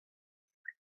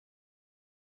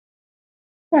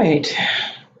Right.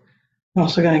 I'm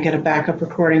also going to get a backup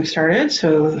recording started,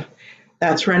 so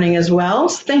that's running as well.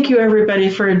 So thank you, everybody,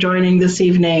 for joining this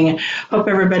evening. Hope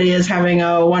everybody is having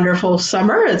a wonderful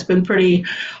summer. It's been pretty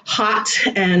hot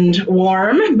and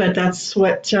warm, but that's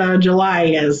what July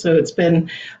is. So it's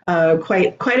been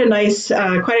quite a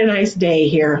nice day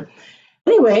here.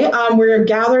 Anyway, we're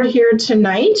gathered here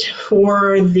tonight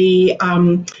for the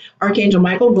Archangel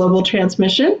Michael Global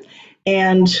Transmission.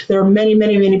 And there are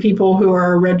many people who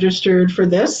are registered for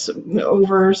this,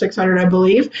 over 600, I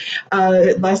believe,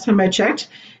 last time I checked.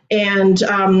 And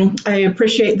I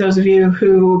appreciate those of you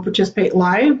who participate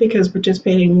live, because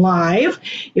participating live,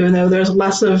 even though there's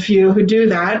less of you who do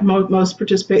that, most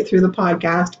participate through the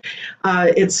podcast.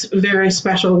 It's a very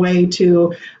special way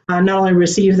to not only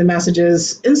receive the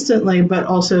messages instantly, but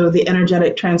also the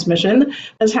energetic transmission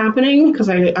that's happening. Because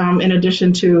in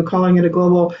addition to calling it a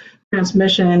global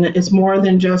transmission, it's more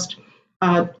than just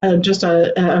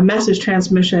a message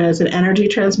transmission. It's an energy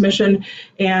transmission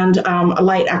and a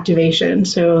light activation.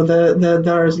 So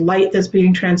there's light that's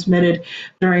being transmitted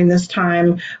during this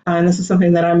time, and this is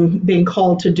something that I'm being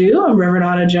called to do. I'm Reverend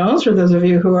Anna Jones. For those of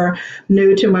you who are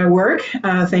new to my work,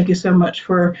 thank you so much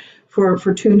for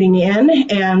tuning in.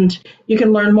 And you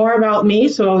can learn more about me,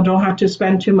 so don't have to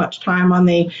spend too much time on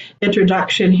the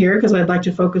introduction here, because I'd like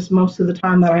to focus most of the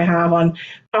time that I have on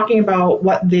talking about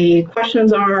what the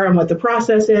questions are and what the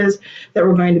process is that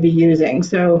we're going to be using.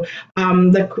 So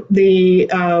the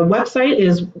website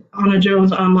is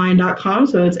AnnaJonesOnline.com.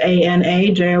 So it's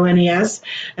ANAJONES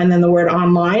and then the word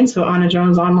online. So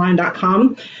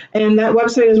AnnaJonesOnline.com. And that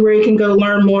website is where you can go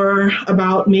learn more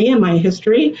about me and my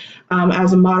history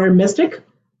as a modern mystic.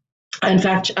 In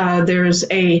fact, there's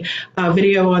a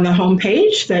video on the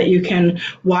homepage that you can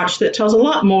watch that tells a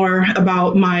lot more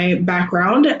about my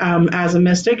background as a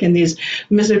mystic and these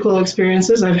mystical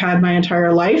experiences I've had my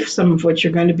entire life, some of which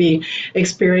you're going to be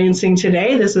experiencing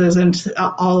today. This isn't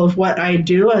all of what I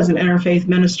do as an interfaith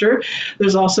minister.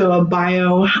 There's also a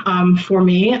bio for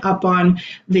me up on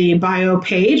the bio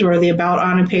page, or the About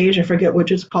Anna page, I forget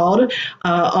which it's called,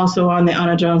 also on the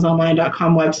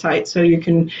AnnaJonesOnline.com website. So you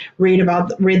can read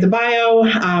the bio.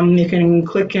 You can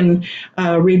click and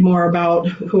read more about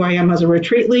who I am as a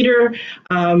retreat leader,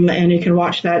 and you can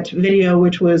watch that video,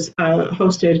 which was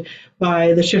hosted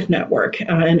by the Shift Network,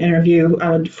 an interview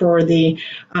for the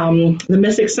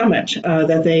Mystic Summit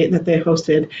that they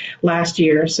hosted last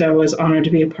year. So I was honored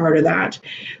to be a part of that.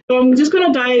 So I'm just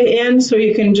going to dive in, so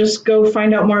you can just go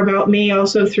find out more about me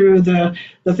also through the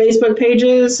Facebook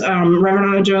pages, Reverend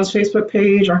Anna Jones Facebook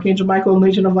page, Archangel Michael and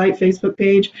Legion of Light Facebook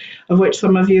page, of which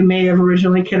some of you may have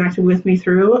originally connected with me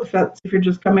through. If you're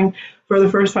just coming for the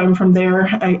first time from there,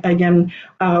 again,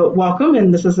 welcome,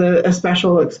 and this is a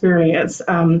special experience.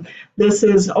 This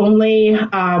is only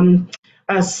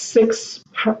a six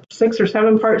or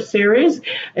seven part series.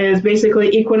 It is basically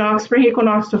spring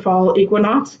equinox to fall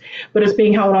equinox, but it's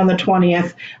being held on the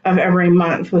 20th of every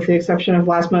month, with the exception of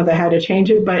last month I had to change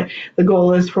it, but the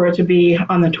goal is for it to be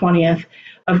on the 20th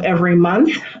of every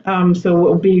month. So it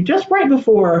will be just right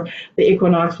before the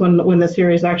equinox when the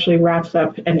series actually wraps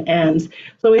up and ends.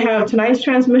 So we have tonight's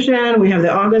transmission, we have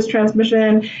the August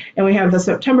transmission, and we have the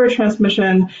September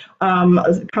transmission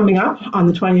coming up on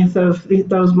the 20th of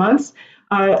those months,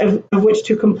 of which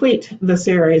to complete the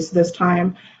series this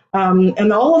time.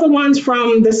 And all of the ones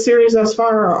from this series thus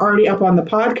far are already up on the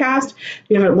podcast. If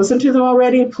you haven't listened to them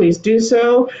already, please do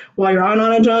so. While you're on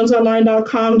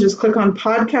AnnaJonesOnline.com, just click on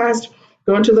podcast,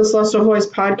 go into the Celestial Voice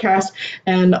podcast,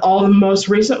 and all the most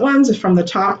recent ones from the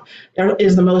top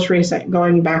is the most recent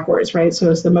going backwards, right? So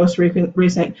it's the most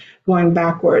recent going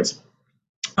backwards.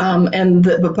 And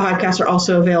the podcasts are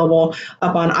also available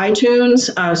up on iTunes,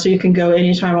 so you can go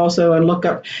anytime also and look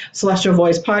up Celestial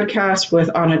Voice Podcast with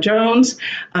Anna Jones.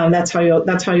 That's how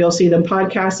you'll see them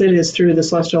podcasted, is through the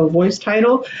Celestial Voice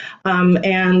title,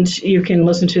 and you can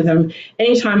listen to them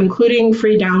anytime, including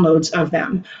free downloads of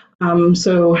them.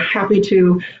 So happy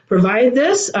to provide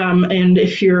this. And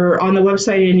if you're on the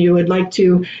website and you would like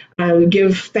to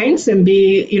give thanks and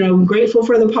be, grateful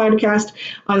for the podcast,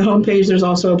 on the homepage, there's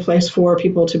also a place for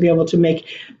people to be able to make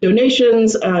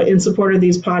donations in support of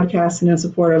these podcasts and in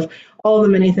support of all the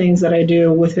many things that I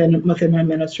do within my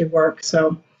ministry work.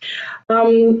 So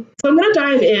I'm going to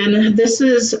dive in. This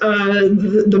is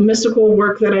the mystical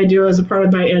work that I do as a part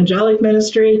of my angelic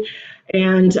ministry.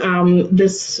 And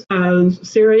this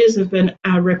series has been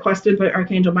requested by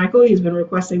Archangel Michael. He's been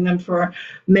requesting them for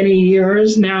many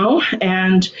years now,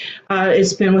 and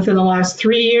it's been within the last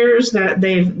 3 years that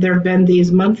there have been these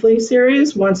monthly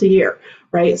series once a year,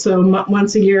 right? So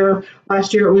once a year.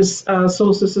 Last year it was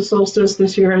solstice to solstice.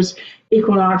 This year is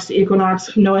equinox to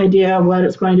equinox. No idea what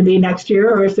it's going to be next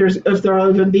year, or if there'll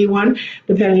even be one,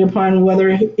 depending upon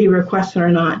whether he requests it or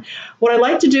not. What I'd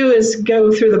like to do is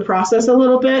go through the process a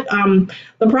little bit.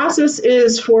 The process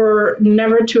is for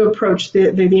never to approach.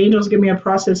 The angels gave me a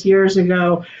process years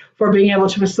ago for being able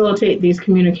to facilitate these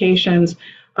communications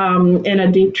in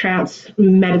a deep trance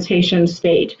meditation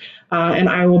state. And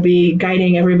I will be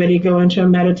guiding everybody to go into a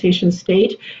meditation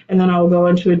state, and then I'll go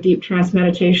into a deep trance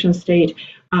meditation state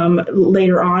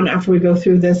later on after we go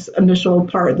through this initial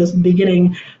part, this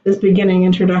beginning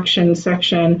introduction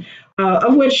section,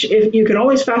 of which if you can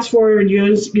always fast forward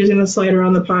using the slider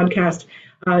on the podcast.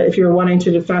 If you're wanting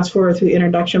to fast forward through the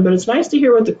introduction, but it's nice to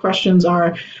hear what the questions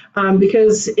are,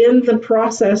 because in the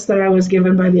process that I was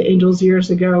given by the angels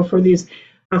years ago for these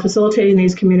facilitating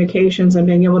these communications and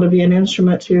being able to be an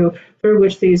instrument through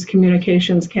which these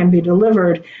communications can be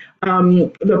delivered.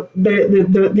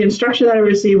 The instruction that I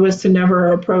received was to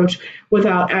never approach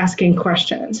without asking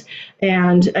questions.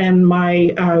 And in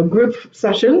my group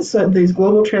sessions, these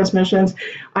global transmissions,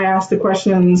 I ask the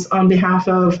questions on behalf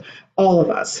of all of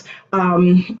us.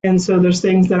 And so there's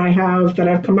things that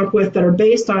I've come up with that are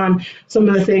based on some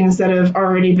of the things that have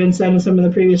already been said in some of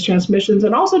the previous transmissions,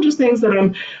 and also just things that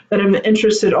I'm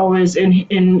interested always in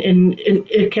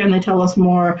can they tell us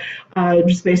more,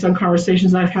 just based on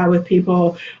conversations I've had with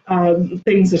people,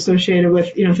 things associated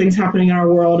with things happening in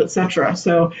our world, etc.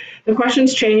 So the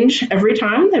questions change every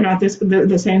time; they're not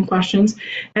the same questions,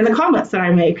 and the comments that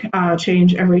I make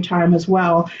change every time as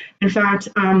well. In fact,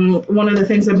 one of the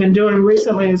things I've been doing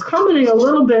recently is commenting a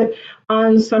little bit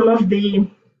on some of the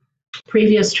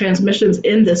previous transmissions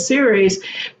in this series,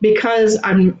 because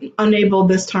I'm unable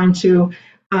this time to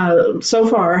so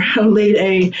far lead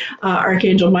a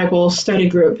Archangel Michael study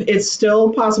group. It's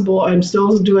still possible. I'm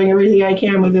still doing everything I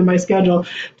can within my schedule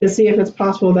to see if it's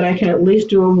possible that I can at least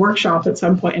do a workshop at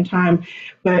some point in time.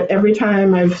 But every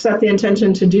time I've set the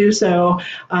intention to do so,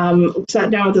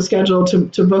 sat down with the schedule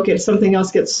to book it, something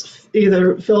else gets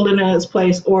either filled in its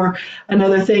place, or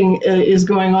another thing is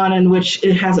going on in which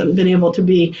it hasn't been able to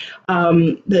be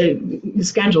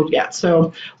scheduled yet.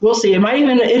 So we'll see.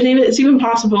 It's even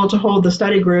possible to hold the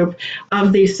study group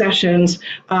of these sessions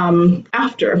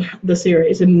after the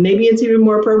series, and maybe it's even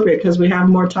more appropriate because we have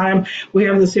more time. We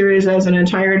have the series as an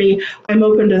entirety. I'm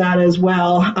open to that as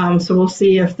well. So we'll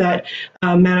see if that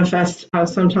manifests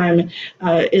sometime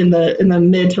in the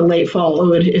mid to late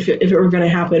fall. If it were going to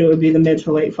happen, it would be the mid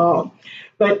to late fall.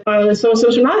 But so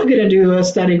we're not going to do a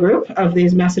study group of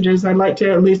these messages. I'd like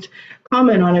to at least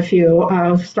comment on a few,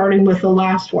 starting with the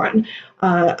last one.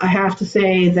 I have to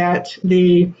say that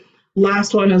the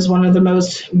last one is one of the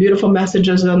most beautiful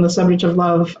messages on the subject of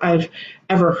love I've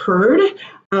ever heard.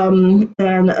 And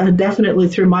definitely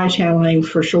through my channeling,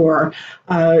 for sure.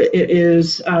 It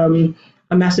is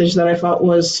a message that I felt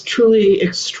was truly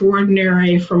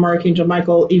extraordinary from Archangel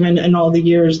Michael, even in all the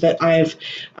years that I've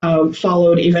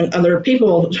followed even other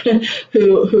people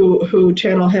who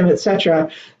channel him, etc.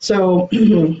 So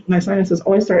my sinuses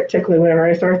always start tickling whenever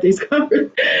I start these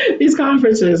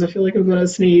conferences. I feel like I'm going to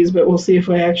sneeze, but we'll see if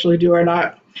I actually do or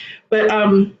not. But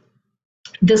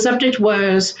the subject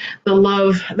was the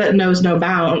love that knows no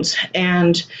bounds.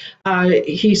 And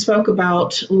he spoke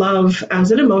about love as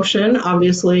an emotion,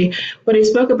 obviously, but he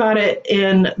spoke about it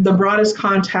in the broadest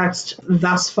context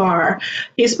thus far.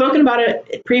 He's spoken about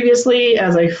it previously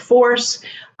as a force.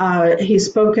 He's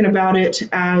spoken about it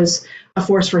as a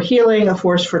force for healing, a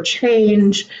force for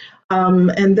change.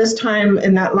 And this time,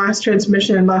 in that last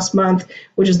transmission last month,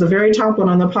 which is the very top one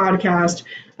on the podcast,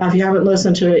 if you haven't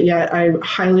listened to it yet, I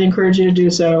highly encourage you to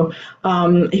do so.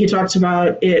 He talks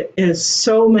about it as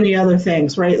so many other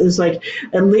things, right? There's like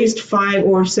at least 5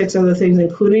 or 6 other things,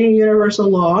 including universal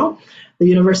law, the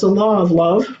universal law of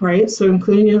love, right? So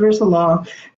including universal law,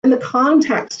 and the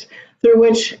context through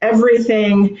which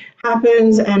everything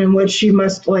happens and in which you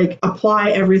must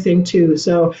apply everything to.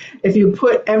 So if you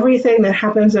put everything that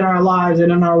happens in our lives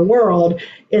and in our world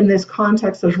in this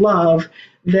context of love,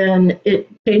 then it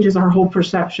changes our whole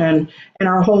perception and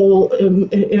our whole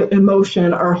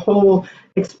emotion, our whole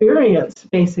experience,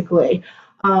 basically.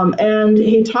 And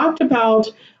he talked about,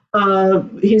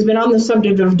 he's been on the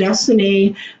subject of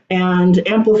destiny and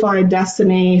amplified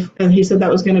destiny, and he said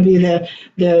that was going to be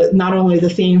the not only the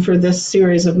theme for this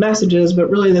series of messages, but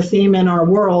really the theme in our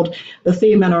world, the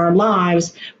theme in our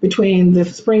lives between the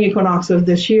spring equinox of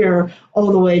this year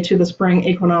all the way to the spring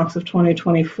equinox of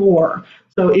 2024.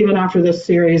 So even after this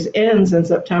series ends in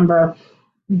September,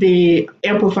 the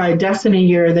amplified destiny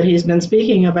year that he's been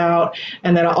speaking about,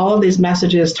 and that all of these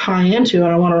messages tie into. And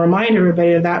I want to remind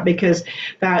everybody of that, because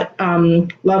that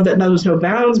love that knows no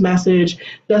bounds message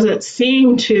doesn't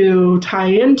seem to tie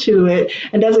into it,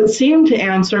 and doesn't seem to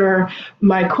answer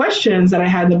my questions that I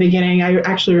had in the beginning. I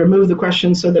actually removed the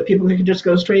questions so that people could just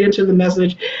go straight into the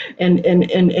message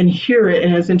and hear it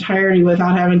in its entirety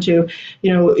without having to,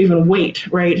 even wait,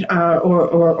 right,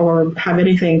 or have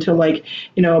anything to, like,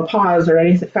 pause or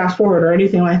anything, fast forward or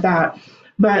anything like that.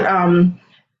 But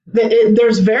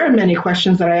there's very many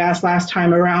questions that I asked last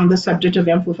time around the subject of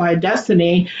amplified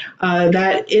destiny,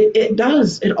 that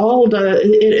it all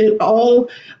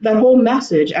that whole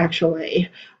message actually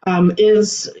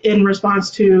is in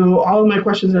response to all of my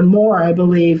questions and more, I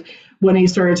believe, when he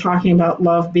started talking about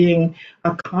love being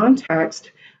a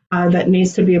context that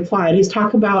needs to be applied. He's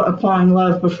talked about applying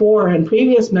love before in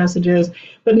previous messages,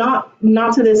 but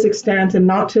not to this extent, and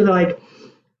not to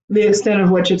the extent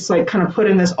of which it's like kind of put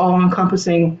in this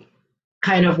all-encompassing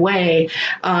kind of way.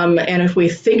 And if we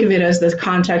think of it as this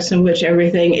context in which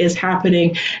everything is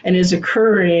happening and is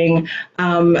occurring,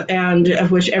 and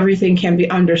of which everything can be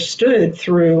understood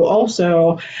through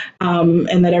also,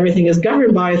 and that everything is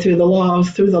governed by through the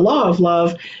law of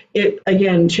love, it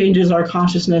again changes our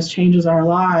consciousness, changes our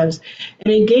lives.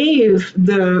 And he gave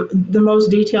the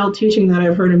most detailed teaching that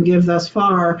I've heard him give thus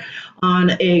far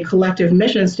on a collective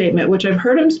mission statement, which I've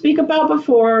heard him speak about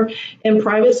before in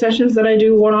private sessions that I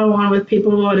do one-on-one with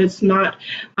people. And it's not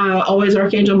always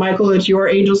Archangel Michael, it's your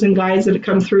angels and guides that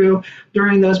come through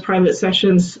during those private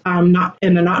sessions, not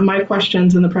my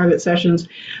questions in the private sessions,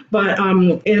 but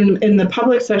in the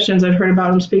public sessions, I've heard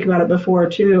about him speak about it before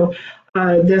too.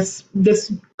 This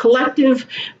collective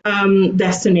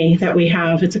destiny that we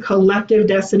have. It's a collective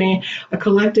destiny, a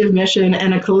collective mission,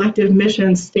 and a collective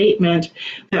mission statement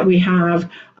that we have,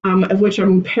 of which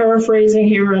I'm paraphrasing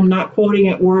here. I'm not quoting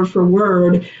it word for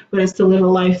word, but it's to live a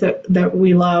life that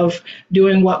we love,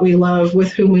 doing what we love,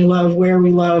 with whom we love, where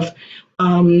we love,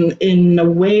 in the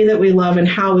way that we love and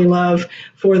how we love,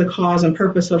 for the cause and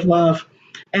purpose of love.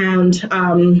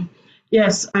 And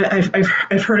yes,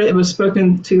 I've heard it. It was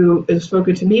spoken to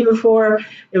me before.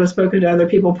 It was spoken to other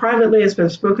people privately. It's been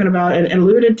spoken about and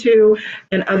alluded to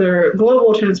in other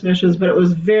global transmissions. But it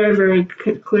was very, very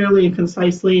clearly and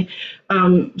concisely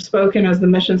spoken as the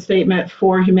mission statement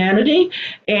for humanity.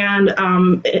 And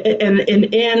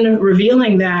in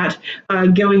revealing that,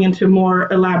 going into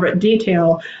more elaborate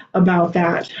detail about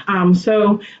that.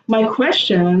 So my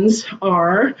questions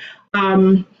are.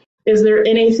 Is there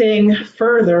anything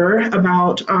further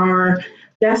about our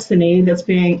destiny that's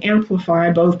being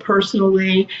amplified, both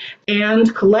personally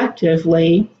and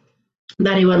collectively,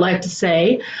 that he would like to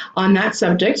say on that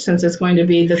subject, since it's going to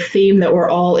be the theme that we're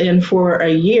all in for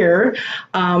a year?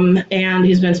 And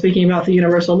he's been speaking about the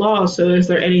universal laws. So is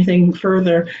there anything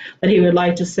further that he would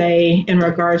like to say in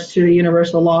regards to the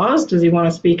universal laws? Does he want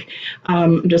to speak?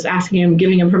 Just asking him,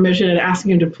 giving him permission and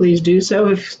asking him to please do so.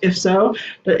 If so,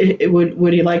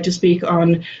 would he like to speak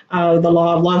on the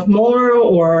law of love more?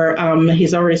 Or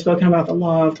he's already spoken about the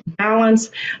law of balance.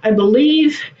 I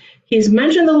believe he's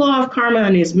mentioned the law of karma,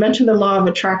 and he's mentioned the law of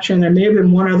attraction. There may have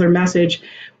been one other message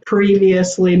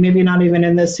previously, maybe not even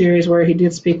in this series, where he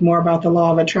did speak more about the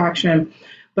law of attraction.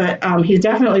 But he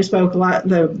definitely spoke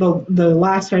the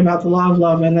last time about the law of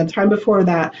love, and the time before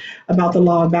that about the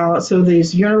law of balance. So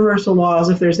these universal laws,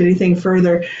 if there's anything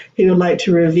further he would like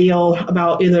to reveal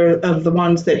about either of the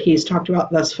ones that he's talked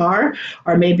about thus far,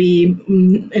 or maybe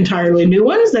entirely new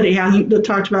ones that he hasn't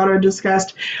talked about or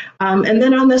discussed. And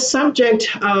then on the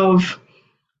subject of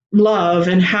love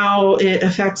and how it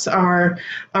affects our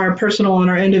personal and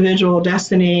our individual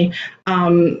destiny,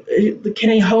 can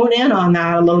he hone in on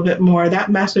that a little bit more? That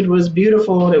message was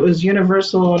beautiful, and it was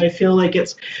universal, and I feel like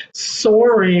it's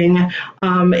soaring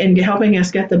and helping us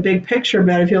get the big picture,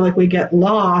 but I feel like we get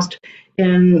lost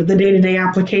in the day-to-day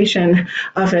application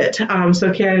of it.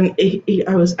 So Ken,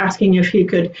 I was asking if he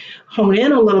could hone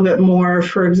in a little bit more,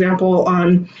 for example,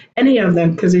 on any of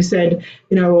them, because he said,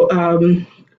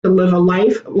 to live a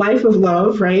life of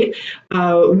love, right?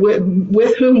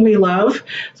 With whom we love.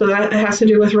 So that has to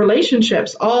do with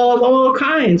relationships, all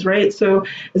kinds, right? So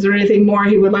is there anything more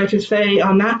he would like to say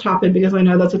on that topic? Because I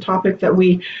know that's a topic that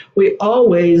we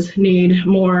always need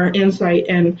more insight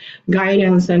and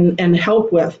guidance and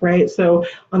help with, right? So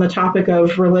on the topic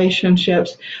of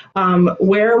relationships,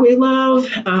 where we love,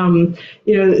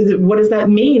 what does that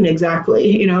mean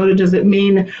exactly? Does it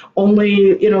mean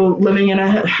only, living in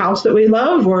a house that we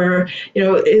love? Or,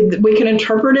 we can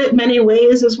interpret it many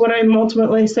ways, is what I'm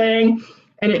ultimately saying.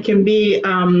 And it can be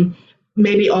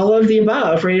maybe all of the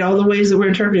above, right? All the ways that we're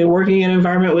interpreting, working in an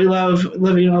environment we love,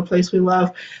 living in a place we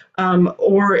love.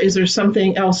 Or is there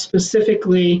something else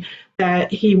specifically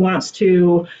that he wants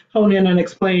to hone in and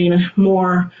explain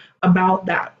more about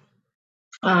that?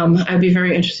 I'd be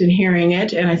very interested in hearing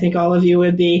it, and I think all of you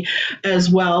would be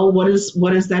as well. What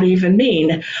does that even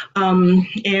mean?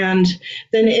 And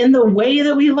then in the way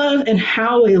that we love and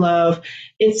how we love,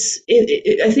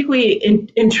 I think we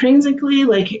intrinsically,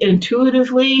 like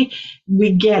intuitively,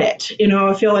 we get it.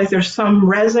 I feel like there's some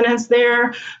resonance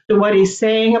there to what he's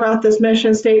saying about this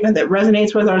mission statement that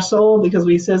resonates with our soul, because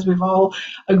he says we've all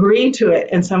agreed to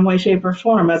it in some way, shape, or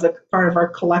form as a part of our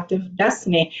collective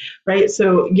destiny, right?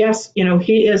 So yes,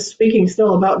 he is speaking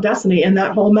still about destiny and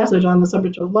that whole message on the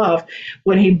subject of love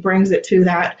when he brings it to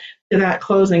that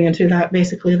closing and to that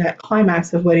basically that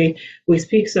climax of what he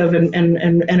speaks of and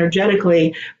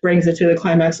energetically brings it to the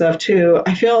climax of too.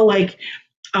 I feel like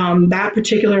that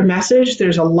particular message,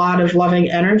 there's a lot of loving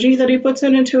energy that he puts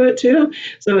into it too.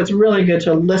 So it's really good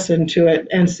to listen to it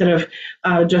instead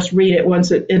of just read it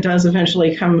once it does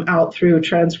eventually come out through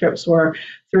transcripts or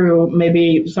through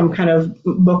maybe some kind of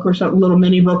book or some little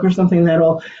mini book or something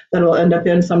that'll end up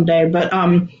in someday. But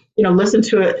listen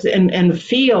to it and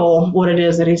feel what it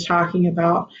is that he's talking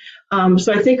about.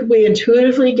 So I think we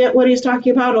intuitively get what he's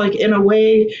talking about, like in a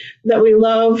way that we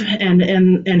love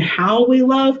and how we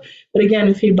love. But again,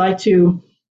 if you'd like to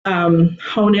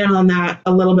hone in on that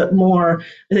a little bit more,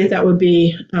 I think that would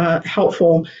be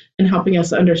helpful in helping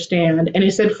us understand. And he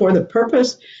said for the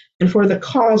purpose and for the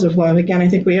cause of love. Again, I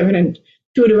think we have an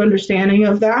intuitive understanding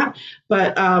of that,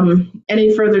 but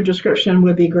any further description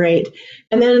would be great.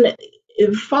 And then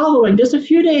following, just a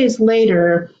few days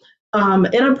later,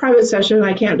 in a private session,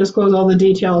 I can't disclose all the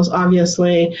details,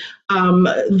 obviously,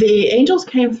 the angels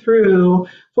came through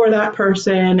for that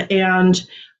person and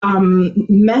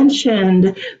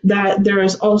mentioned that there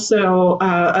is also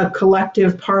a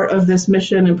collective part of this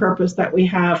mission and purpose that we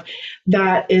have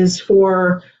that is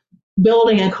for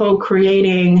building and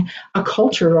co-creating a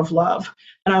culture of love.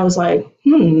 And I was like,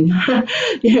 me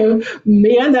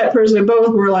and that person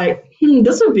both were like,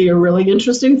 this would be a really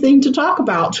interesting thing to talk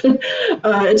about.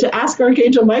 To ask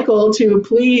Archangel Michael to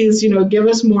please, give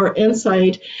us more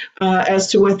insight as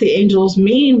to what the angels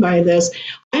mean by this.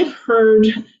 I've heard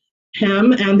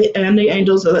him and the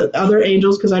angels, other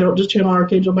angels, because I don't just channel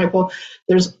Archangel Michael.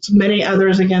 There's many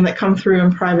others, again, that come through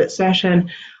in private session.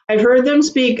 I've heard them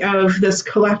speak of this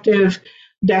collective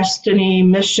destiny,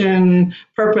 mission,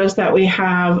 purpose that we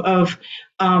have of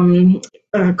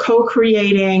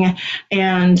co-creating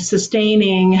and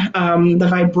sustaining the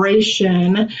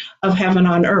vibration of heaven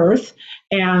on earth.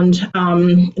 And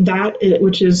that,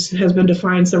 which has been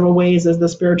defined several ways as the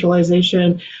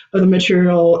spiritualization of the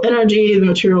material energy, the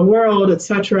material world,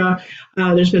 etc.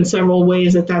 There's been several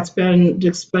ways that that's been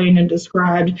explained and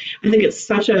described. I think it's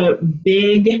such a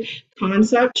big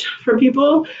concept for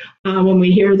people when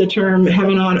we hear the term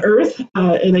heaven on earth.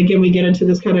 And again, we get into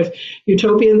this kind of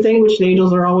utopian thing, which the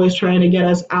angels are always trying to get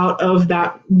us out of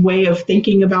that way of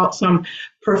thinking about some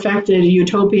perfected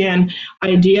utopian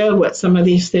idea of what some of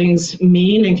these things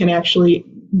mean and can actually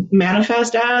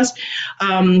manifest as.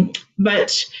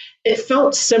 But it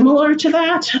felt similar to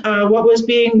that, what was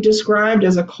being described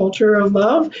as a culture of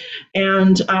love.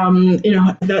 And,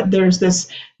 that there's this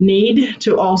need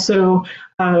to also,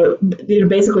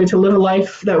 basically to live a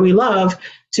life that we love,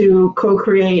 to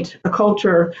co-create a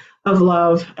culture of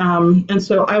love. And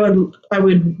so I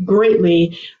would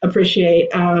greatly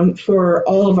appreciate for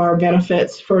all of our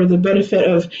benefits, for the benefit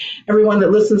of everyone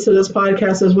that listens to this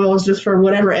podcast, as well as just for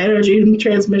whatever energy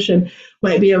transmission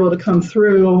might be able to come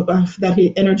through,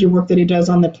 energy work that he does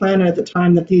on the planet at the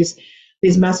time that these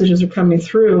messages are coming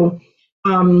through.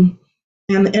 And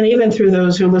even through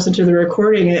those who listen to the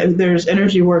recording, there's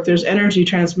energy work, there's energy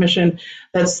transmission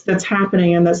that's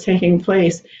happening and that's taking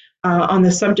place on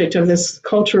the subject of this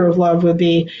culture of love would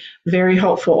be very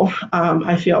helpful,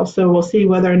 I feel. So we'll see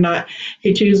whether or not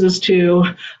he chooses to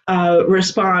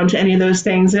respond to any of those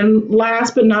things. And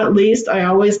last but not least, I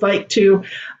always like to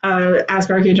ask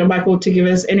Archangel Michael to give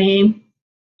us any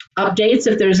updates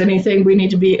if there's anything we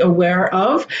need to be aware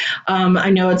of.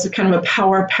 I know it's a kind of a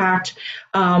power-packed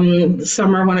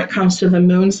summer when it comes to the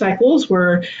moon cycles.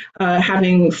 We're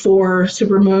having 4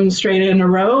 supermoons straight in a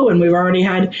row, and we've already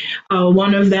had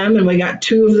one of them, and we got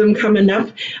 2 of them coming up,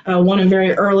 one in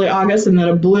very early August, and then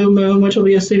a blue moon, which will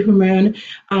be a supermoon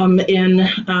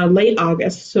in late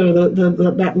August. So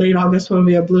that late August one will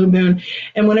be a blue moon.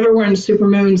 And whenever we're in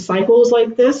supermoon cycles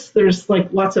like this, there's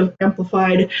like lots of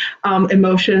amplified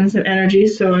emotions and energy.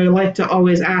 So I like to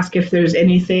always ask if there's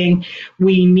anything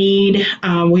we need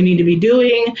to be doing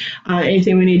doing,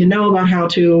 anything we need to know about how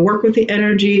to work with the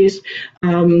energies,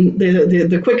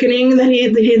 the quickening that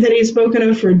he's spoken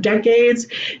of for decades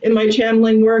in my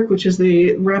channeling work, which is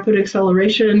the rapid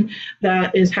acceleration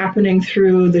that is happening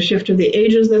through the shift of the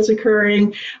ages that's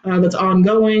occurring, that's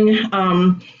ongoing.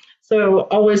 So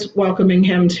always welcoming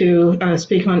him to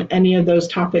speak on any of those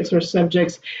topics or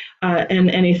subjects, and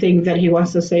anything that he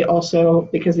wants to say also,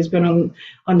 because he's been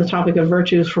on the topic of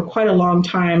virtues for quite a long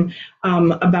time,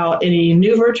 about any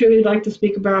new virtue he'd like to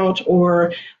speak about,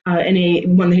 or any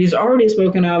one that he's already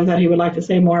spoken of that he would like to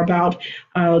say more about.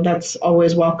 That's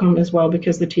always welcome as well,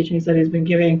 because the teachings that he's been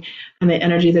giving and the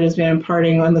energy that he's been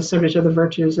imparting on the subject of the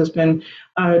virtues has been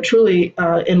truly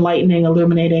enlightening,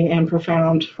 illuminating, and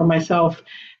profound for myself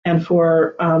and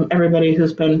for everybody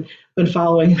who's been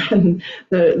following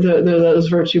those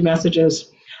virtue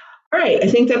messages. All right, I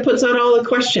think that puts out all the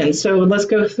questions. So let's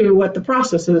go through what the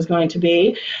process is going to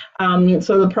be.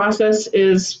 So the process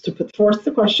is to put forth the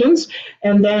questions,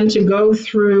 and then to go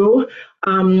through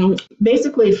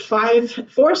basically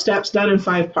 4 steps done in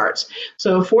 5 parts.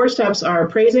 So 4 steps are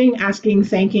praising, asking,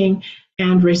 thanking,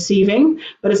 and receiving,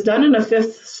 but it's done in a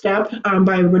 5th step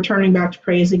by returning back to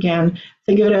praise again.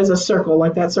 Think of it as a circle,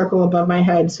 like that circle above my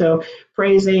head. So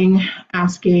praising,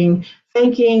 asking,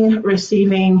 thanking,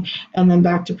 receiving, and then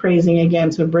back to praising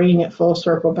again. So bringing it full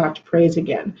circle back to praise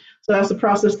again. So that's the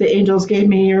process the angels gave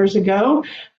me years ago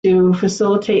to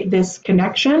facilitate this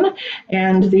connection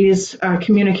and these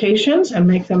communications and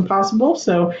make them possible.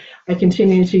 So I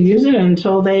continue to use it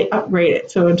until they upgrade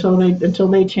it. So until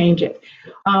they change it.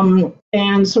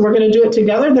 And so we're going to do it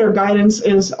together. Their guidance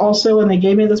is also, and they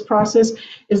gave me this process,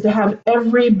 is to have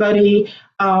everybody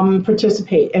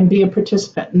participate and be a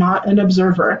participant, not an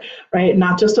observer, right?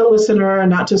 Not just a listener,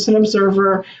 not just an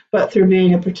observer, but through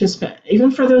being a participant.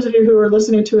 Even for those of you who are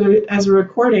listening to it as a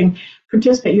recording,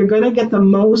 participate. You're going to get the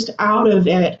most out of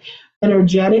it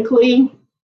energetically,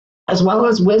 as well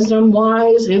as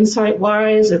wisdom-wise,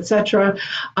 insight-wise, etc.,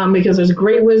 because there's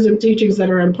great wisdom teachings that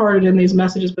are imparted in these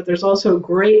messages, but there's also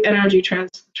great energy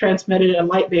transmitted and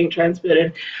light being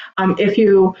transmitted if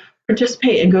you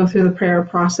participate and go through the prayer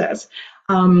process.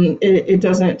 It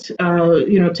doesn't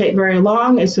take very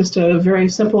long. It's just a very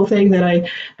simple thing that I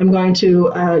am going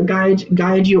to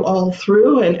guide you all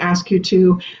through and ask you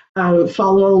to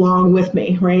follow along with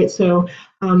me, right? So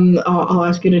I'll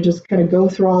ask you to just kind of go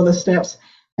through all the steps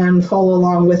and follow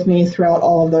along with me throughout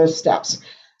all of those steps.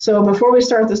 So before we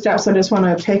start the steps, I just want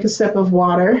to take a sip of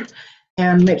water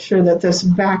and make sure that this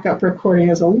backup recording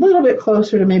is a little bit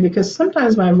closer to me, because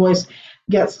sometimes my voice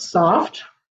gets soft.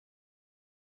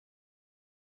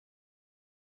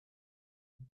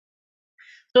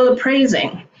 So the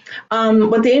praising,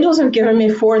 what the angels have given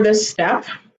me for this step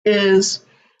is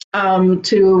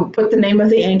to put the name of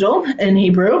the angel in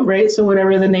Hebrew, right? So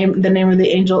whatever the name of the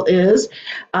angel is,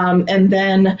 and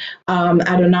then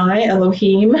Adonai,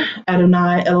 Elohim,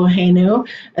 Adonai, Eloheinu,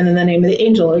 and then the name of the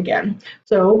angel again.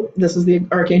 So this is the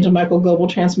Archangel Michael Global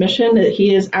Transmission that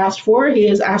he is asked for. He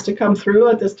is asked to come through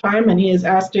at this time, and he is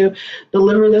asked to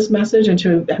deliver this message and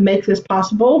to make this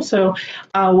possible. So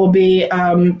we'll be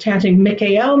chanting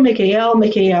Mikael, Mikael,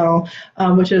 Mikael,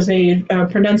 which is a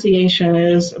pronunciation,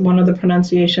 is one of the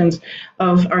pronunciations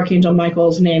of Archangel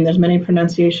Michael's name. There's many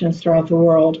pronunciations throughout the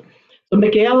world. So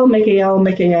Mikael, Mikael,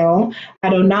 Mikael,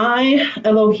 Adonai,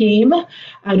 Elohim,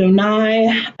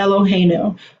 Adonai,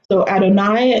 Eloheinu. So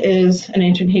Adonai is an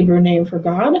ancient Hebrew name for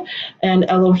God, and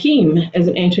Elohim is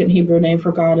an ancient Hebrew name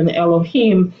for God, and the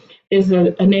Elohim is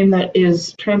a name that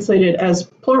is translated as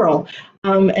plural.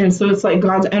 And so it's like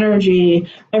God's energy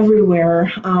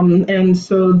everywhere. And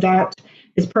so that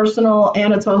is personal,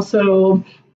 and it's also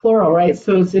plural, right?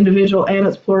 So it's individual and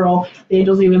it's plural. The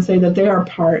angels even say that they are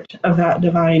part of that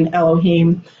divine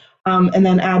Elohim. And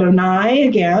then Adonai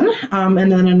again, and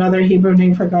then another Hebrew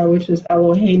name for God, which is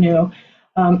Eloheinu.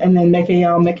 And then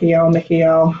Mikael, Mikael,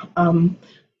 Mikael,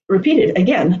 repeated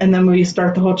again, and then we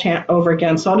start the whole chant over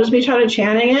again. So I'll just be trying to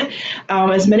chanting it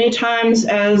as many times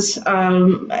as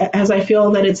I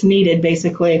feel that it's needed.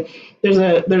 Basically, there's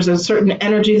a certain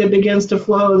energy that begins to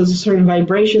flow. There's a certain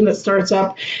vibration that starts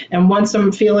up, and once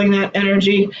I'm feeling that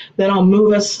energy, then I'll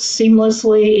move us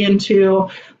seamlessly into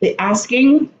the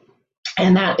asking.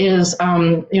 And that is,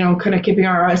 kind of keeping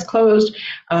our eyes closed.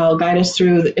 Guide us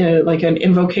through like an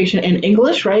invocation in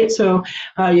English, right? So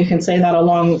you can say that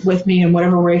along with me in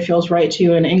whatever way feels right to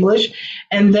you in English.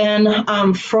 And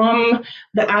then from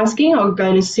the asking, I'll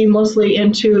guide us seamlessly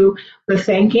into the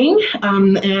thanking,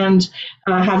 and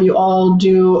have you all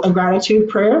do a gratitude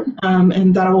prayer.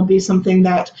 And that will be something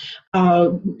that,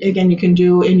 again, you can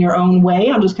do in your own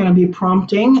way. I'll just kind of be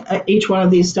prompting. Each one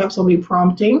of these steps will be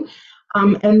prompting.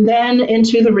 And then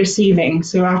into the receiving.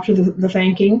 So after the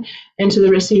thanking, into the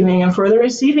receiving. And for the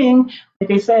receiving,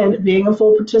 like I said, being a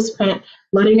full participant,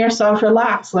 letting yourself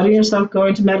relax, letting yourself go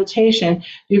into meditation.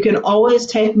 You can always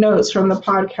take notes from the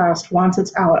podcast once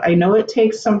it's out. I know it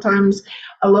takes sometimes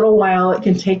a little while. It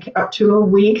can take up to a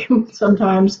week,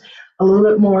 sometimes a little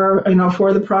bit more,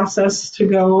 for the process to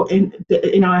go in.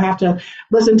 I have to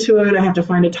listen to it. I have to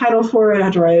find a title for it. I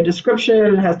have to write a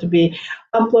description. It has to be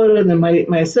uploaded, and then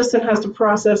my assistant has to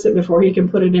process it before he can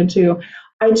put it into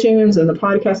iTunes and the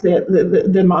podcast,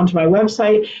 them onto my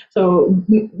website. So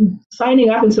signing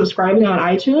up and subscribing on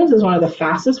iTunes is one of the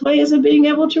fastest ways of being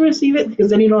able to receive it, because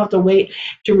then you don't have to wait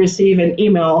to receive an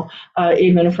email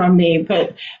even from me.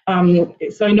 But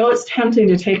so I know it's tempting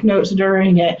to take notes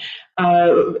during it,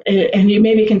 and you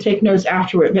maybe can take notes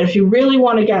afterward. But if you really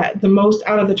want to get the most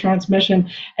out of the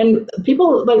transmission, and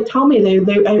people like tell me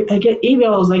I get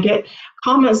emails, I get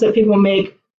comments that people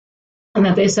make and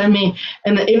that they send me,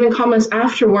 and even comments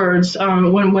afterwards,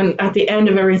 when at the end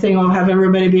of everything, I'll have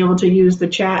everybody be able to use the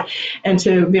chat and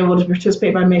to be able to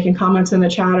participate by making comments in the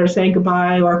chat or saying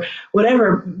goodbye or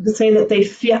whatever, to say that they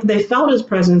felt his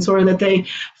presence, or that they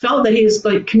felt that he's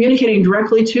like communicating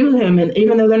directly to them, and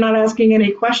even though they're not asking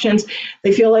any questions,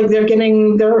 they feel like they're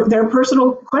getting their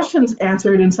personal questions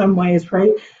answered in some ways,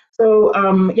 right? So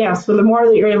so the more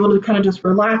that you're able to kind of just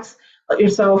relax, let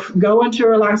yourself go into a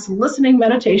relaxed listening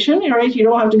meditation, right? You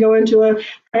don't have to go into a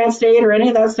trance state or any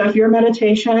of that stuff. Your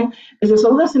meditation is just a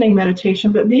listening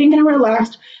meditation, but being in a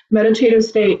relaxed meditative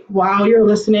state while you're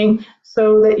listening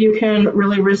so that you can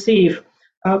really receive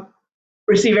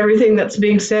everything that's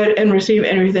being said and receive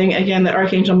everything again that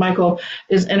Archangel Michael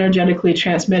is energetically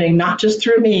transmitting, not just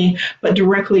through me, but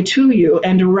directly to you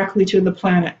and directly to the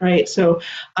planet, right? So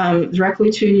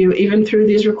directly to you, even through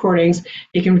these recordings,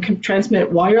 he can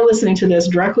transmit while you're listening to this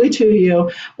directly to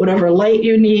you, whatever light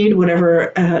you need,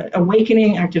 whatever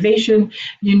awakening, activation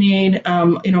you need,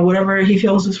 whatever he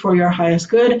feels is for your highest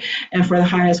good and for the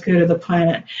highest good of the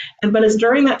planet. But it's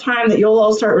during that time that you'll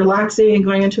all start relaxing and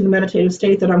going into the meditative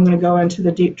state that I'm going to go into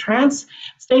the deep trance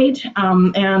state.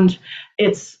 And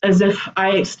it's as if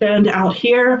I extend out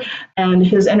here and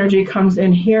his energy comes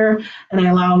in here, and I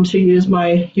allow him to use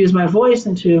my voice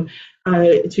and to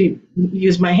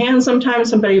use my hands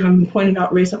sometimes. Somebody even pointed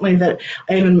out recently that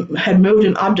I even had moved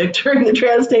an object during the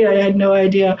trance state. I had no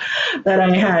idea that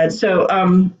I had.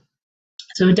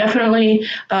 So definitely,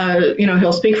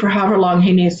 he'll speak for however long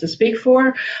he needs to speak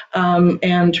for,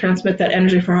 and transmit that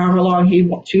energy for however long he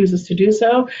chooses to do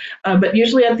so. But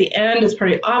usually at the end, it's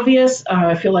pretty obvious.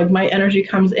 I feel like my energy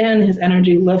comes in, his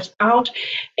energy lifts out,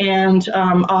 and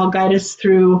I'll guide us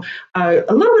through a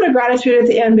little bit of gratitude at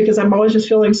the end, because I'm always just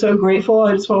feeling so grateful.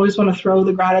 I just always want to throw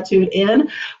the gratitude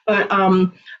in. But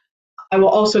I will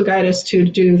also guide us to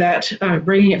do that,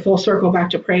 bringing it full circle back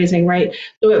to praising, right?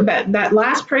 So that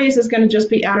last praise is going to just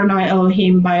be Adonai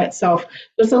Elohim by itself,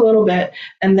 just a little bit.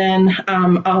 And then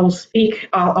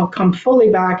I'll come fully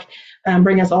back and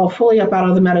bring us all fully up out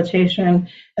of the meditation.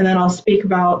 And then I'll speak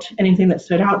about anything that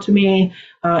stood out to me,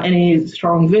 any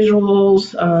strong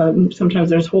visuals. Sometimes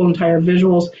there's whole entire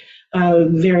visuals,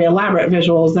 very elaborate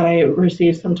visuals that I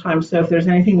receive sometimes. So if there's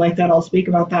anything like that, I'll speak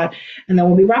about that. And then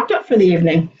we'll be wrapped up for the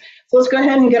evening. So let's go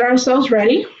ahead and get ourselves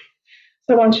ready.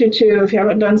 So I want you to, if you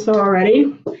haven't done so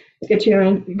already, get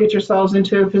yourselves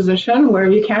into a position where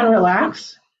you can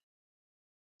relax,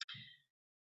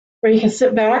 where you can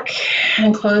sit back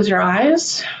and close your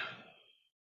eyes.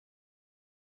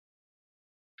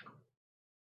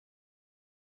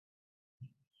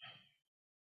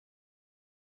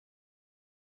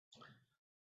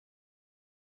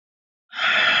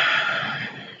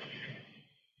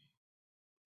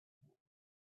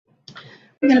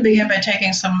 We're going to begin by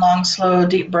taking some long, slow,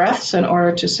 deep breaths in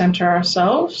order to center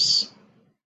ourselves.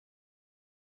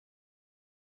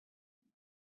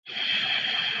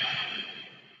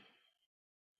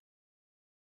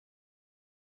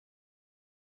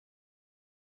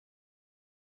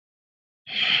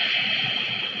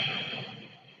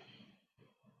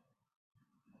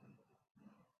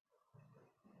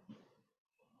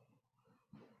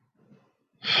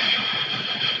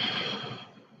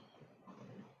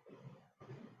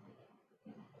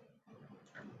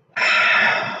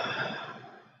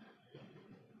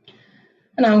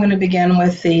 And I'm going to begin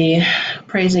with the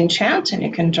praising chant, and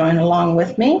you can join along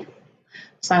with me,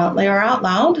 silently or out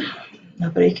loud.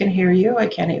 Nobody can hear you. I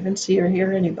can't even see or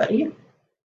hear anybody.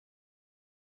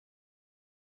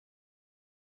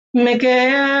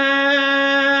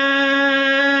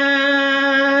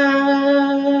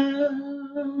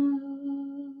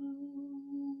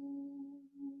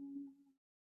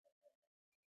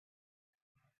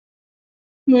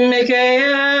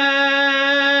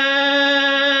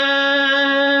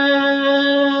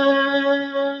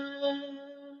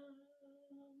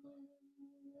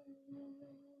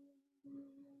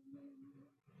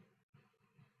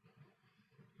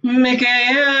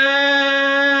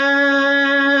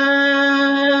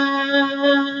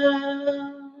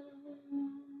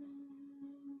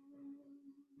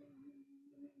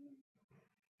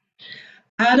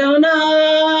 Adonai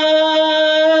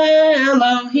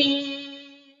Elohim,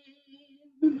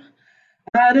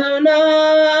 Adonai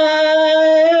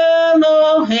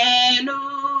Eloheinu,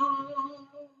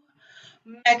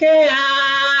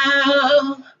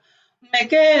 Mikael,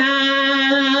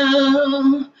 Mikael,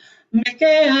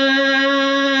 Mikael,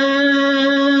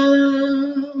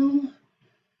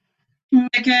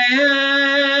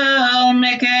 Mikael,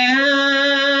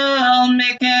 Mikael,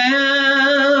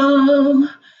 Mikael,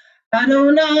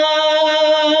 Adonai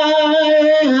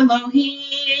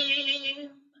Elohim,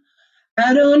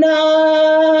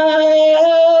 Adonai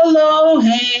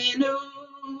Eloheinu,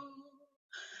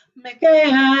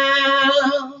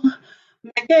 Mikael,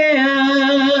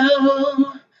 Mikael,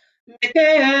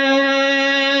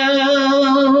 Mikael,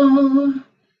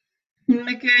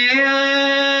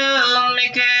 Mikael,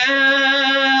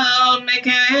 Mikael,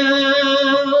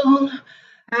 Mikael,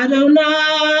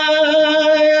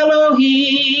 Adonai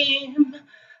Elohim,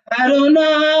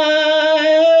 Adonai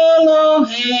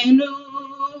Eloheinu,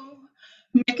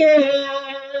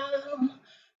 Mikael,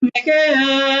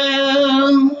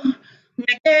 Mikael,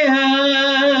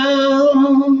 Mikael,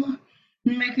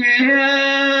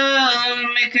 Mikael,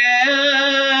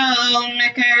 Mikael,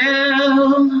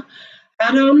 Mikael,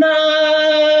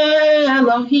 Adonai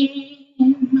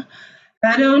Elohim,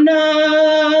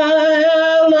 Adonai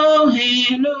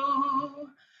Eloheinu,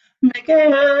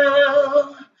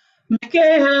 Mikael,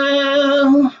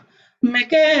 Mikael,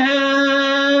 Mikael.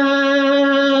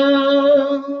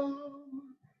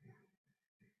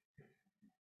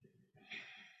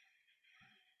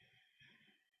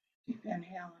 Deep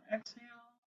inhale and exhale.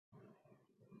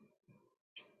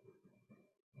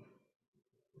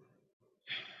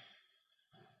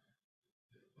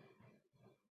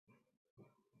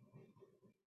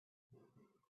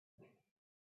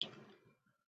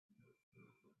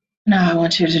 Now I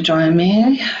want you to join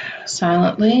me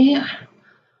silently,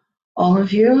 all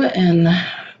of you, in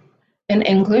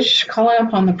English, calling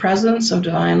upon the presence of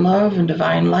divine love and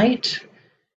divine light.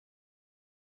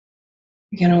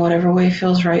 Again, in whatever way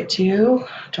feels right to you,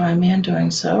 join me in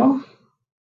doing so.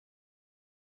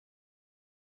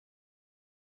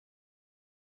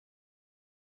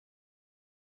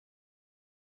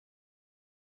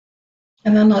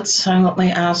 And then let's silently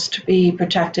ask to be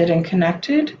protected and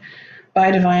connected by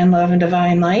divine love and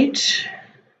divine light.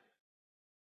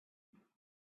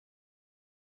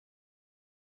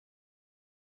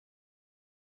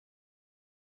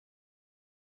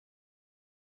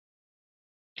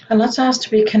 And let's ask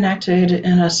to be connected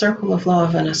in a circle of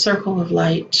love and a circle of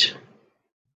light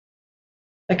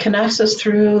that connects us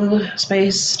through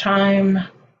space, time,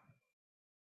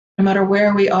 no matter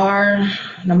where we are,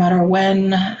 no matter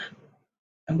when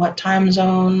and what time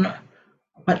zone,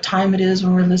 what time it is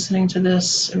when we're listening to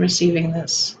this and receiving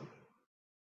this.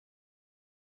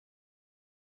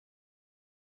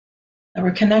 That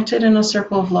we're connected in a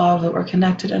circle of love, that we're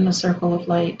connected in a circle of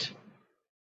light.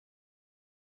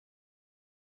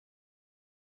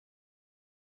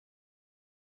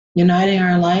 Uniting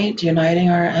our light, uniting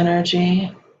our energy,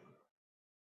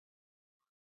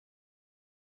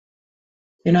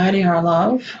 uniting our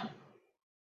love.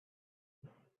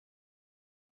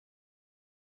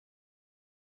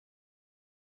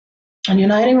 And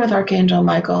uniting with Archangel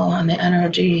Michael and the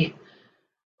energy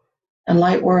and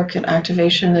light work and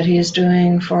activation that he is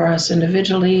doing for us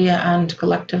individually and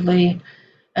collectively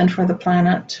and for the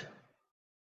planet.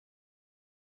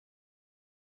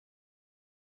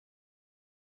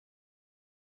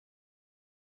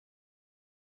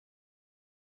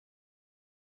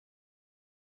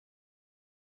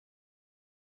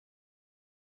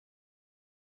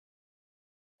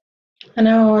 And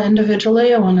now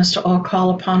individually, I want us to all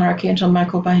call upon Archangel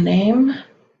Michael by name.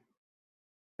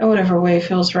 In whatever way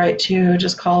feels right to you,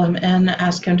 just call him in,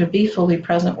 ask him to be fully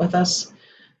present with us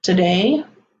today.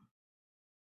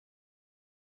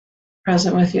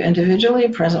 Present with you individually,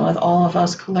 present with all of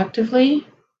us collectively.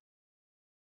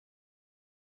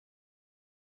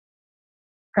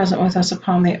 Present with us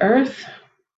upon the earth.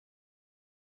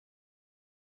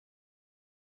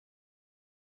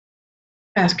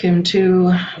 Ask him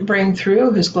to bring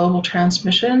through his global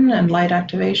transmission and light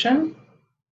activation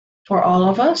for all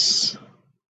of us.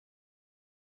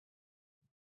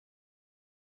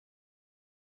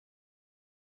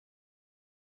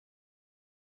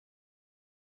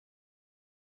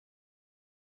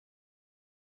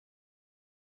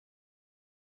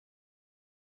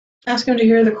 Ask him to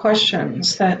hear the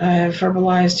questions that I've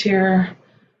verbalized here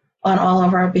on all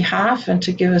of our behalf and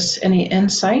to give us any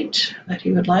insight that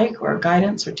he would like, or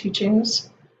guidance or teachings,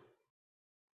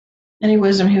 any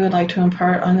wisdom he would like to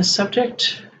impart on the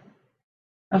subject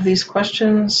of these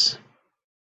questions.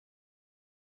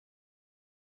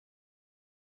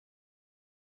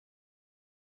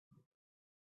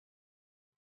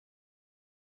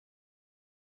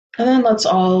 And then let's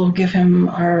all give him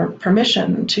our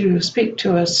permission to speak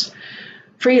to us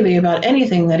freely about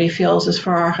anything that he feels is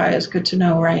for our highest good to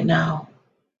know right now.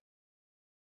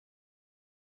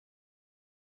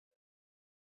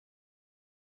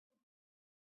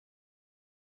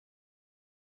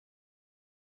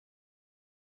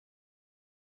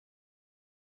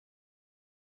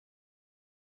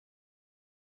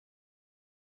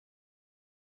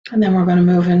 And then we're going to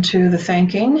move into the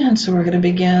thanking. And so we're going to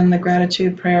begin the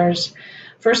gratitude prayers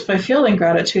first by feeling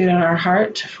gratitude in our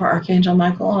heart for Archangel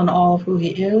Michael and all of who he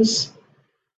is,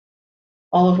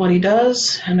 all of what he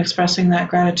does, and expressing that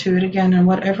gratitude again in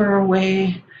whatever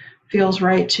way feels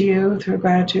right to you through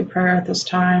gratitude prayer at this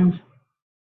time.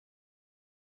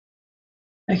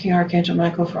 Thanking Archangel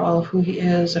Michael for all of who he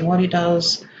is and what he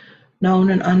does,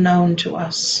 known and unknown to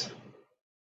us.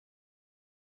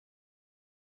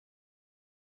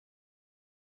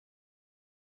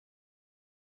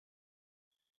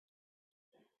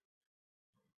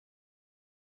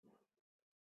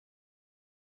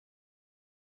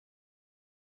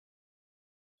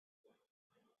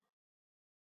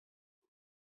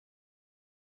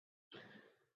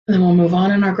 And then we'll move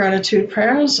on in our gratitude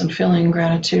prayers and feeling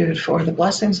gratitude for the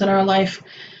blessings in our life.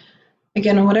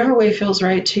 Again, in whatever way feels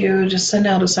right to you, just send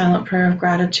out a silent prayer of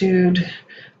gratitude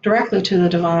directly to the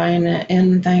divine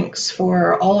in thanks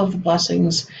for all of the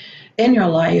blessings in your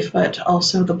life, but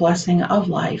also the blessing of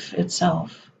life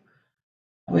itself.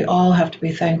 We all have to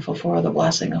be thankful for the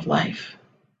blessing of life.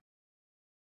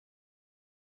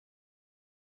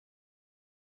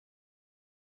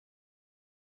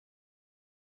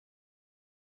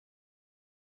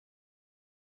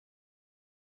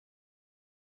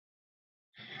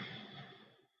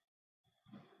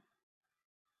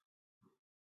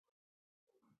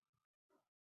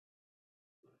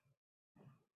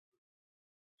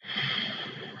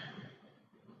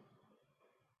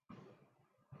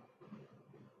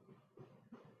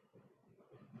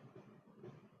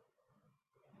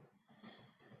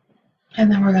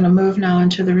 And then we're going to move now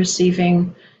into the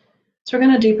receiving. So we're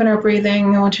going to deepen our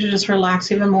breathing. I want you to just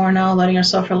relax even more now, letting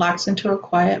yourself relax into a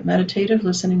quiet, meditative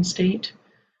listening state.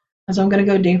 As I'm going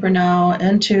to go deeper now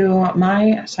into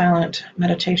my silent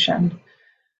meditation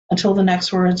until the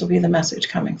next words will be the message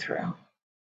coming through.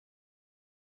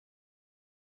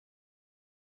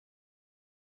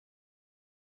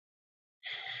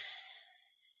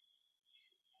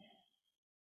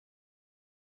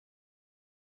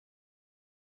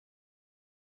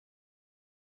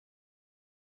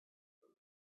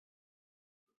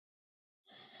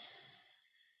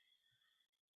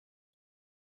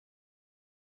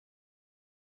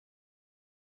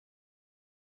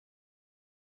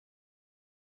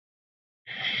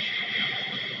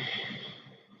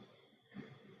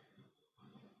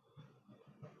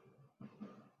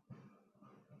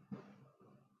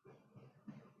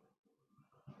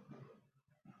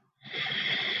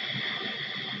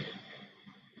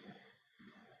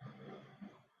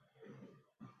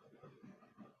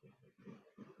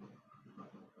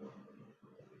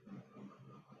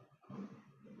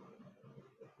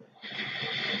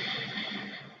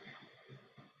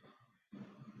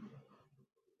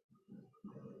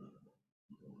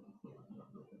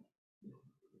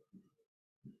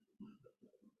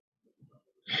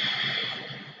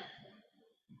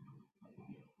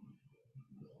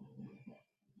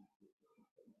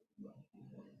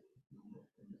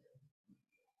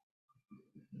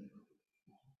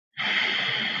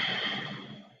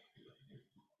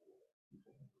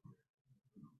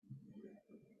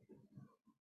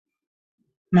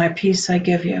 My peace I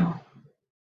give you.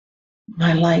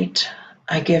 My light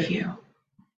I give you.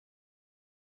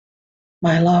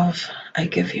 My love I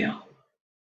give you.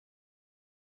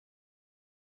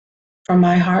 From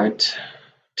my heart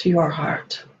to your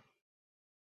heart.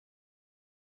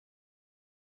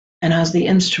 And as the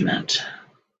instrument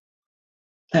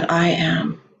that I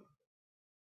am,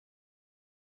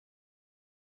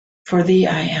 for thee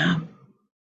I am.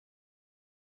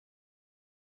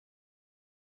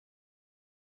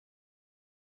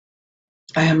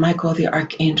 I am Michael the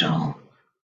Archangel,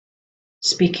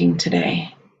 speaking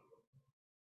today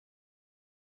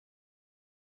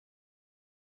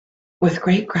with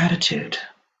great gratitude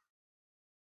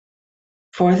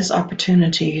for this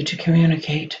opportunity to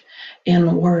communicate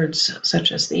in words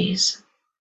such as these.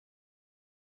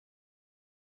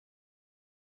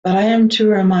 But I am to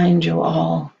remind you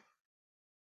all,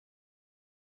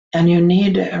 and you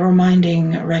need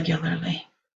reminding regularly,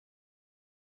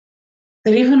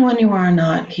 that even when you are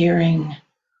not hearing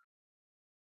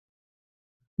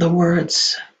the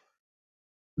words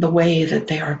the way that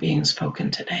they are being spoken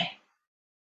today,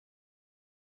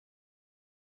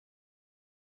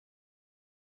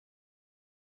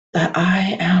 that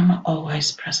I am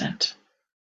always present,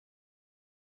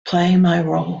 playing my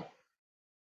role,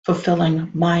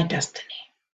 fulfilling my destiny,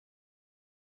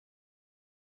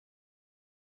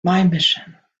 my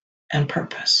mission and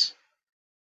purpose.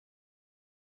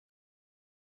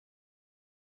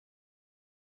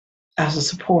 As a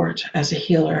support, as a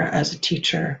healer, as a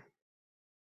teacher,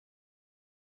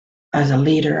 as a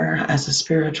leader, as a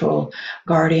spiritual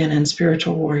guardian and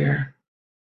spiritual warrior.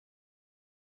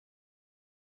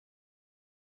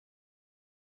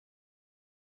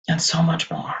 And so much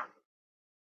more.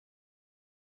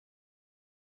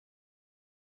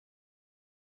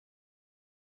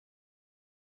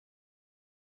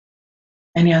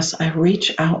 And yes, I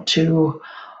reach out to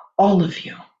all of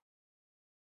you,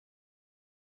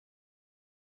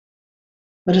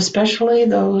 but especially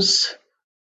those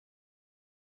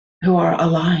who are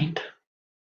aligned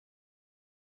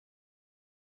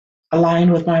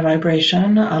with my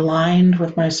vibration, aligned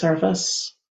with my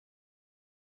service,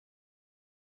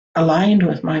 aligned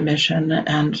with my mission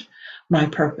and my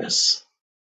purpose,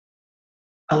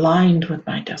 aligned with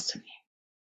my destiny.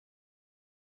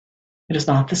 It is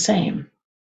not the same,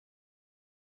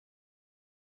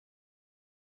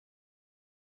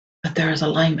 but there is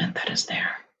alignment that is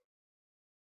there.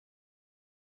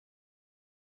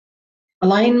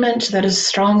 Alignment that is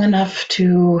strong enough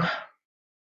to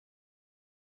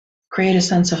create a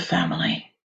sense of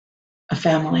family, a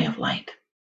family of light.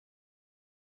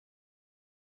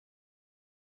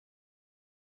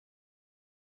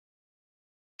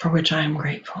 For which I am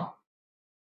grateful.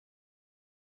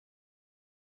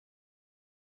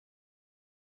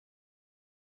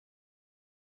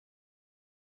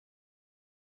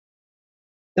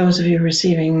 Those of you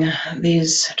receiving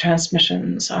these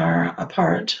transmissions are a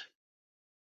part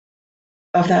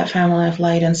of that family of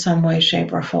light in some way,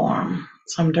 shape, or form,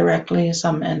 some directly,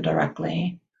 some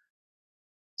indirectly,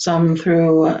 some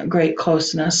through great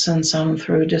closeness and some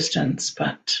through distance,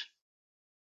 but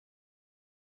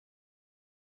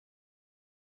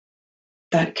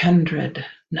that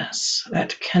kindredness,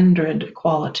 that kindred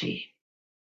quality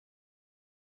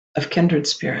of kindred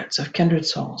spirits, of kindred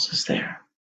souls is there.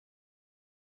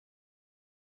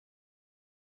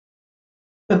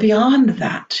 But beyond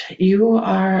that, you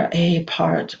are a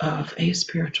part of a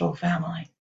spiritual family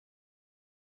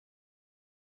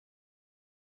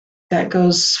that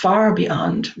goes far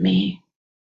beyond me,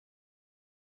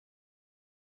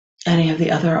 any of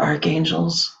the other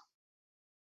archangels,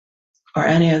 or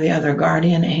any of the other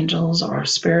guardian angels or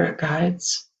spirit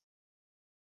guides,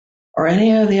 or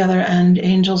any of the other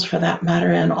angels for that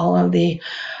matter, in all of the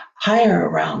higher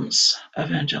realms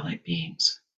of angelic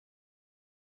beings.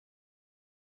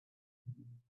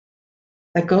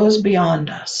 That goes beyond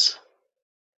us.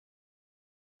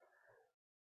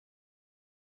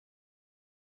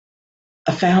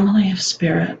 A family of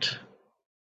spirit,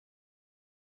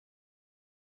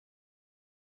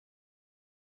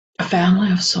 a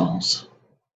family of souls.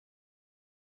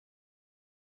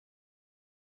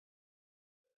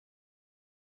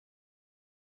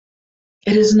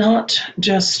 It is not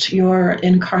just your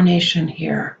incarnation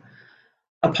here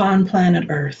upon planet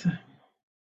Earth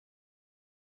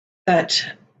that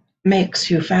makes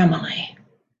you family.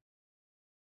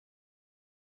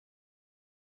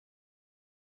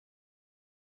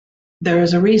 There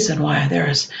is a reason why there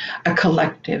is a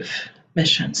collective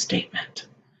mission statement,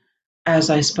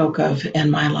 as I spoke of in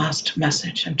my last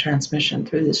message and transmission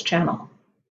through this channel,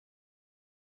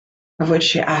 of which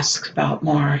she asks about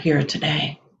more here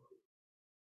today.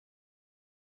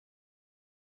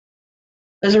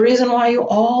 There's a reason why you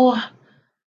all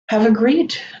have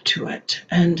agreed to it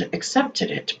and accepted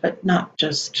it, but not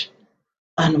just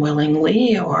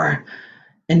unwillingly or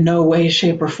in no way,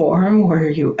 shape, or form were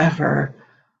you ever,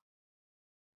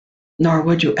 nor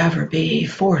would you ever be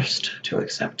forced to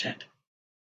accept it.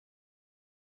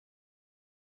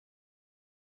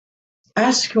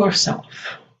 Ask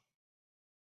yourself,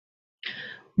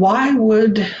 why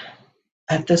would,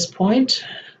 at this point,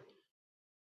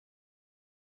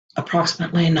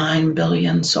 approximately 9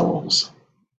 billion souls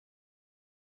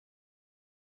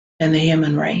in the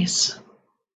human race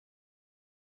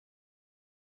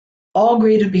all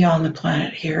agree to be on the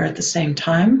planet here at the same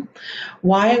time?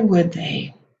 Why would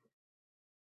they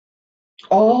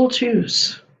all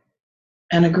choose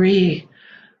and agree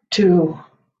to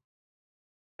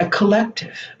a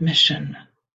collective mission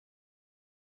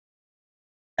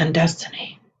and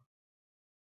destiny?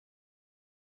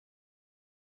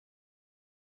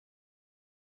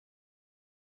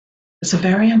 It's a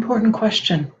very important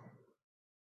question,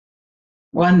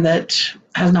 one that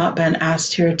has not been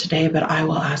asked here today, but I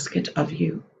will ask it of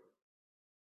you.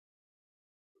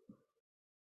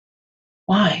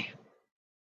 Why?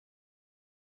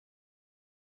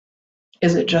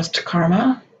 Is it just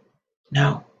karma?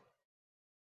 No.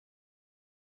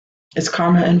 Is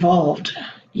karma involved?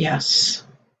 Yes.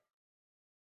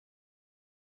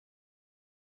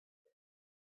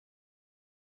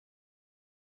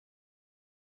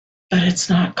 But it's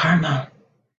not karma.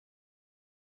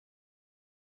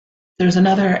 There's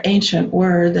another ancient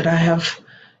word that I have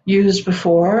used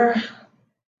before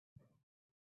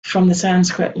from the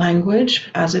Sanskrit language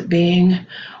as it being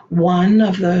one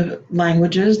of the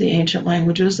languages, the ancient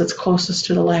languages, that's closest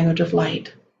to the language of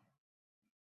light.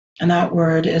 And that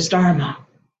word is dharma.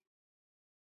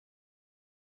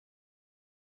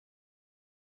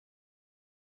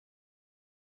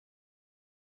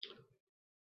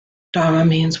 Dharma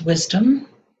means wisdom,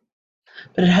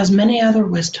 but it has many other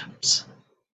wisdoms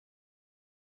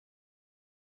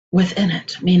within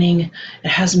it, meaning it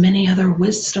has many other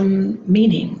wisdom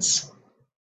meanings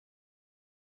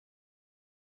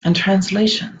and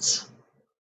translations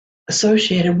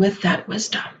associated with that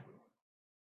wisdom.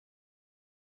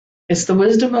 It's the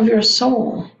wisdom of your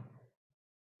soul,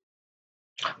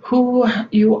 who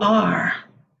you are.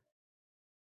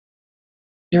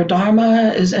 Your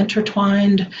dharma is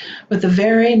intertwined with the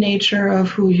very nature of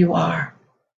who you are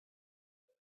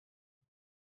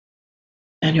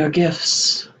and your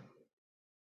gifts.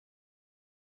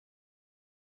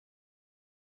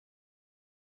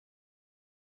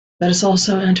 But it's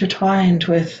also intertwined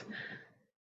with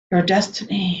your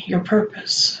destiny, your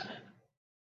purpose,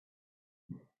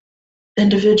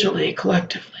 individually,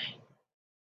 collectively.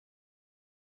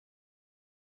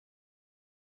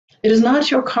 It is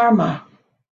not your karma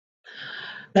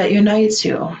that unites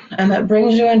you and that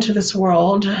brings you into this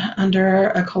world under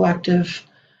a collective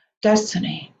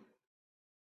destiny.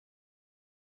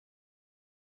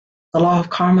 The law of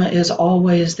karma is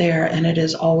always there, and it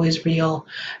is always real,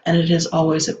 and it is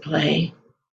always at play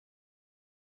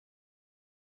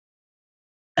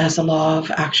as the law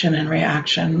of action and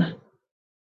reaction,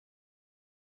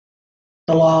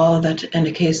 the law that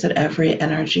indicates that every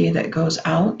energy that goes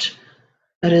out,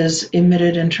 that is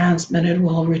emitted and transmitted,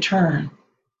 will return.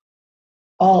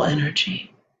 All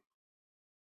energy.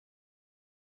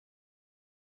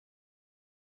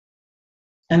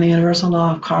 And the universal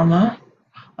law of karma,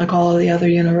 like all of the other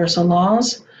universal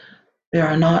laws, they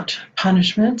are not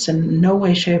punishments in no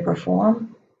way, shape, or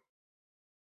form.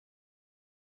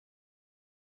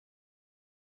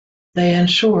 They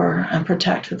ensure and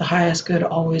protect that the highest good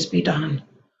always be done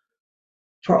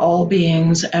for all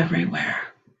beings everywhere,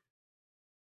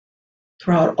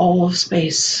 throughout all of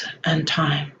space and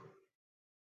time,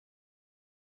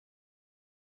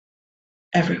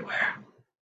 everywhere.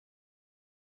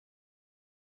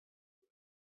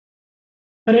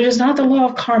 But it is not the law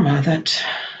of karma that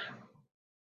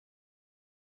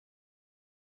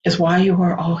is why you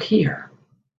are all here.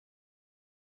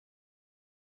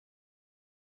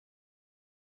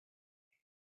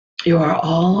 You are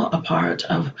all a part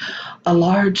of a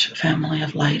large family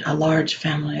of light, a large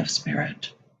family of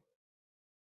spirit.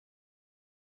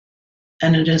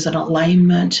 And it is an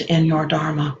alignment in your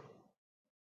dharma,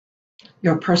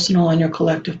 your personal and your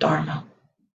collective dharma,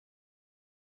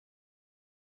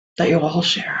 that you all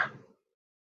share.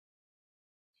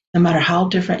 No matter how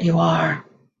different you are,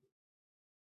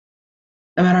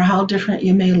 no matter how different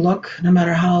you may look, no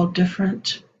matter how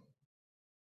different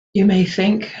you may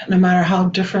think, no matter how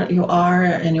different you are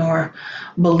in your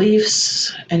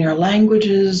beliefs and your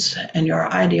languages and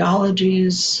your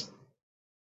ideologies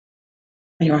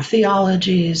and your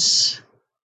theologies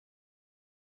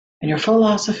and your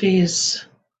philosophies,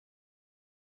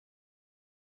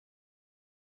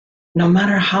 no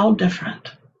matter how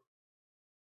different,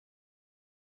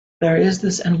 there is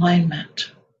this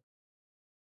alignment.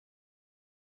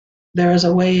 There is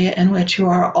a way in which you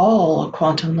are all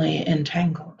quantumly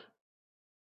entangled.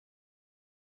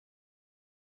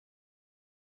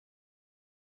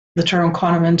 The term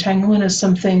quantum entanglement is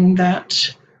something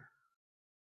that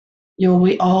you'll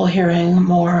be all hearing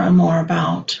more and more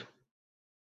about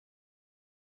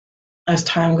as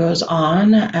time goes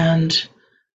on, and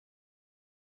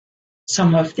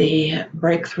some of the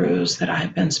breakthroughs that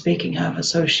I've been speaking of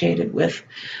associated with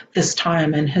this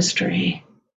time in history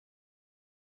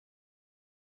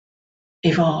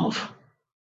evolve.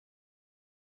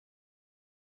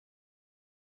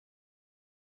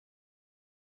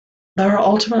 There are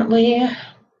ultimately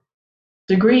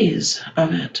degrees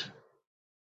of it,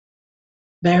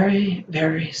 very,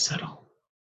 very subtle.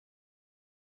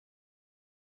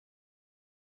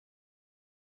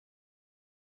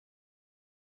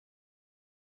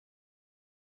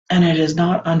 And it is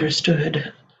not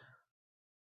understood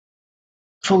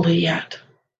fully yet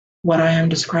what I am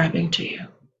describing to you.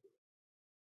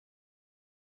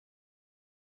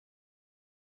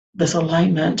 This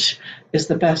alignment is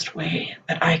the best way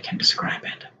that I can describe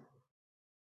it.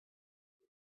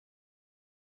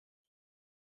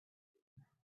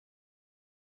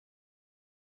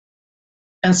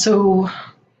 And so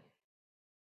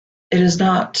it is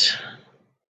not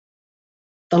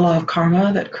the law of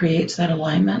karma that creates that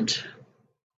alignment.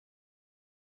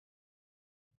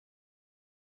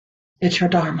 It's your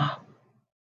dharma.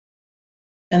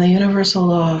 And the universal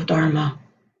law of dharma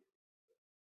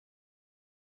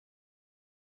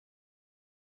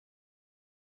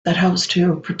that helps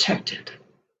to protect it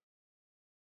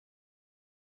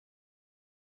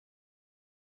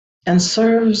and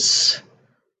serves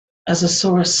as a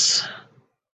source,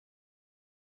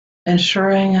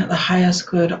 ensuring that the highest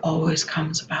good always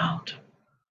comes about,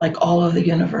 like all of the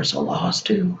universal laws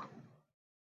do.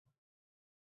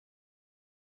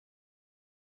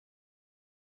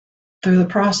 Through the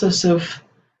process of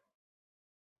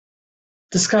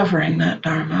discovering that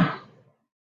dharma,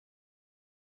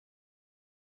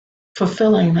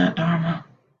 fulfilling that dharma,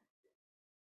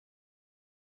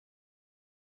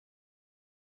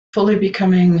 fully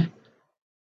becoming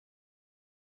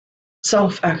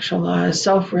self-actualized,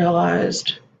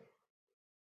 self-realized,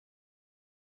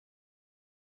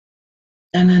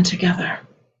 and then together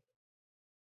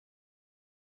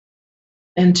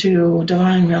into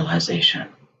divine realization,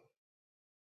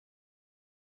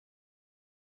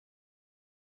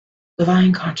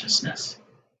 divine consciousness.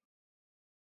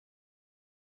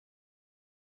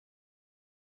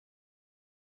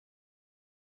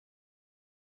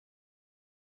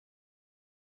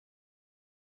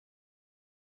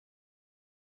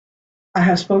 I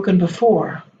have spoken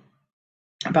before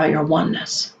about your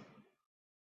oneness.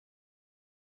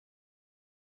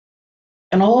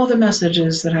 And all of the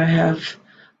messages that I have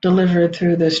delivered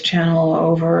through this channel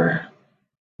over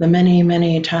the many,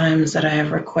 many times that I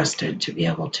have requested to be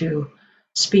able to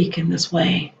speak in this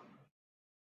way.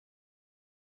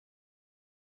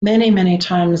 Many, many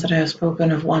times that I have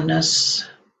spoken of oneness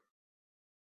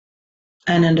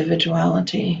and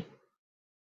individuality.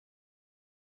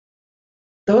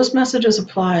 Those messages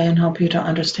apply and help you to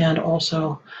understand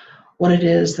also what it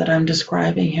is that I'm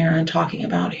describing here and talking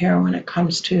about here when it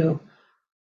comes to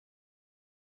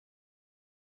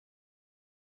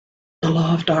the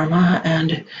law of Dharma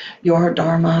and your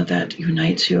Dharma that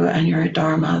unites you and your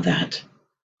Dharma that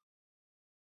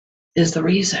is the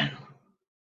reason.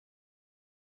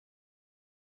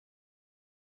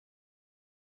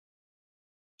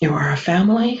 You are a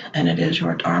family, and it is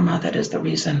your Dharma that is the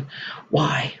reason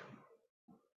why.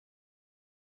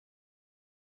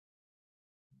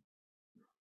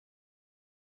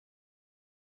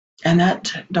 And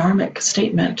that Dharmic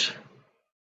statement,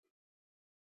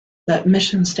 that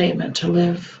mission statement to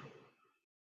live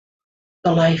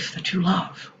the life that you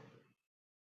love,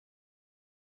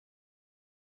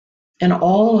 in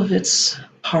all of its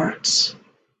parts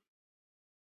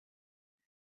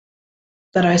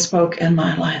that I spoke in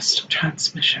my last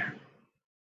transmission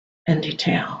in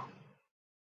detail.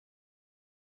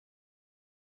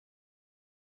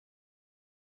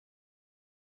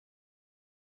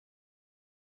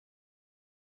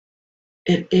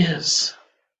 It is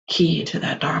key to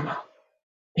that Dharma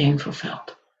being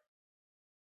fulfilled.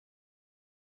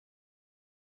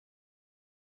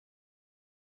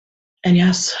 And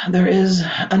yes, there is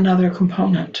another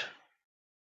component.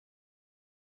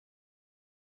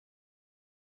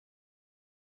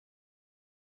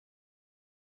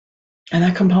 And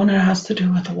that component has to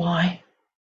do with the why.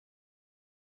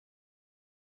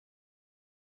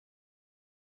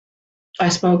 I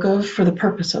spoke of for the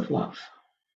purpose of love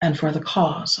and for the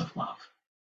cause of love.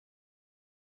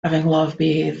 Having love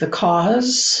be the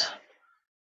cause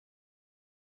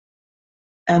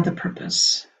and the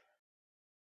purpose.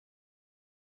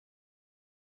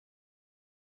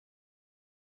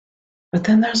 But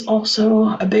then there's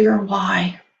also a bigger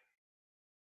why,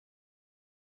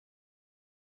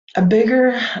 a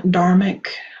bigger dharmic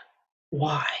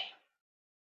why.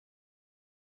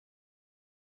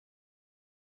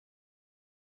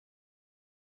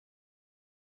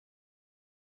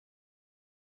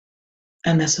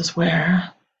 And this is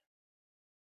where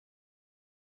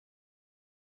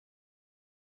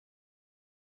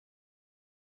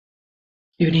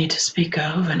you need to speak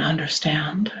of and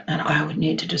understand, and I would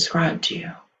need to describe to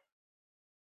you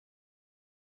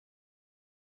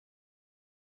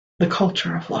the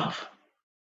culture of love.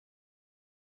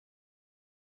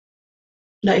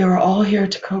 That you are all here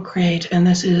to co-create, and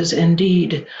this is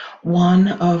indeed one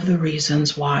of the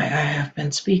reasons why I have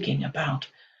been speaking about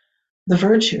the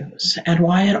virtues and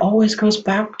why it always goes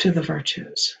back to the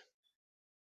virtues.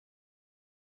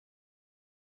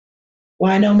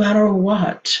 Why no matter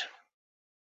what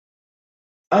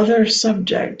other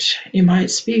subject you might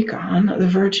speak on, the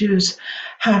virtues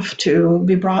have to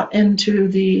be brought into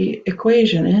the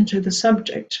equation, into the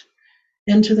subject,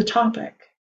 into the topic.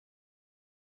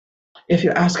 If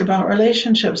you ask about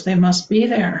relationships, they must be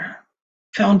there,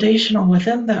 foundational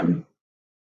within them.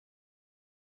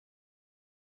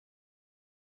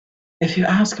 If you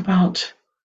ask about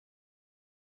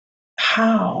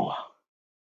how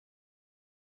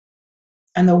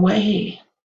and the way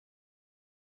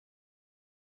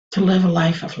to live a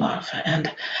life of love,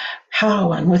 and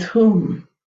how and with whom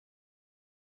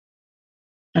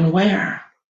and where,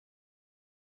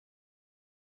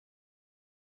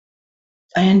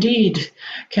 I indeed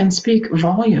can speak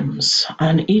volumes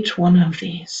on each one of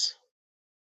these.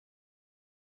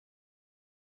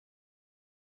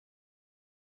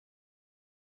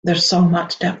 There's so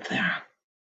much depth there.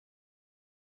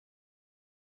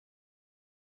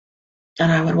 And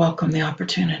I would welcome the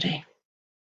opportunity.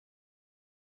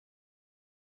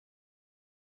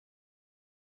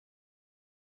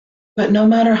 But no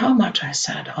matter how much I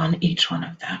said on each one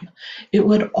of them, it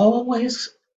would always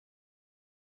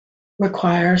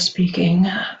require speaking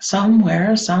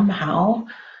somewhere, somehow,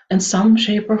 in some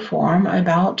shape or form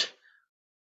about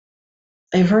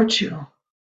a virtue,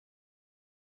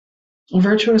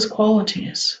 virtuous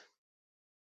qualities,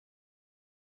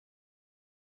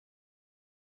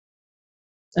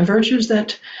 and virtues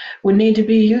that would need to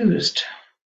be used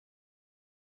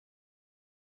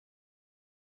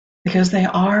because they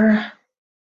are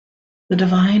the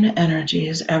divine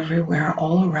energies everywhere,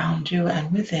 all around you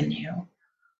and within you,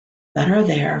 that are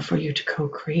there for you to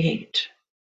co-create.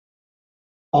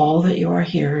 All that you are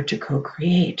here to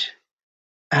co-create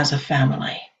as a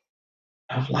family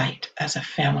of light, as a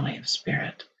family of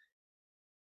spirit,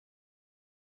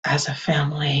 as a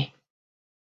family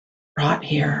brought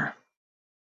here,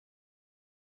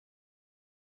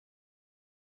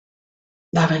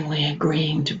 lovingly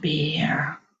agreeing to be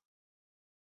here,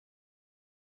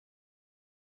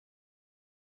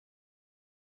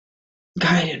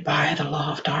 guided by the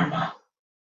law of Dharma.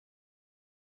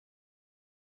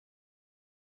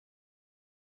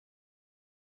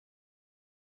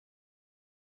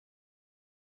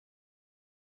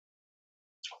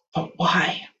 But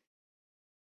why?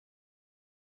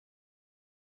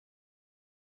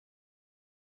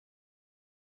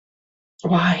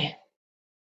 Why?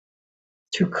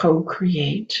 To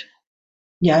co-create.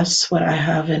 Yes, what I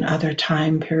have in other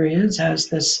time periods, as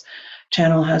this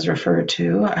channel has referred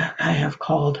to, I have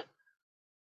called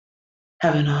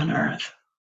heaven on earth.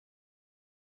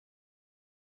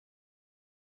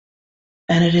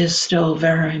 And it is still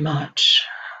very much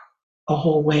a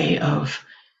whole way of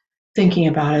thinking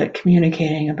about it,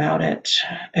 communicating about it,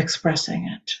 expressing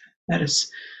it. That is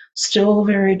still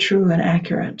very true and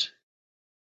accurate.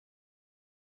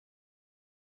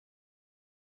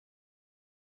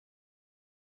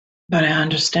 But I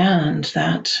understand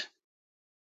that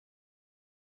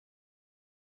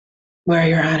where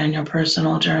you're at in your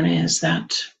personal journey is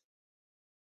that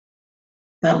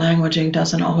languaging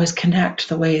doesn't always connect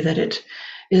the way that it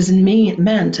is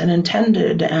meant and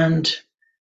intended, and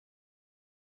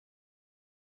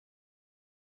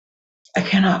I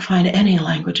cannot find any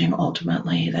languaging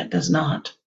ultimately that does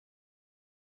not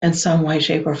in some way,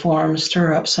 shape, or form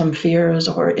stir up some fears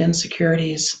or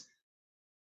insecurities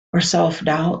or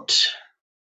self-doubt.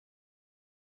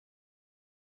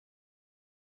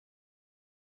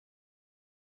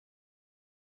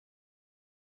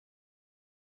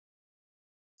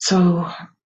 So,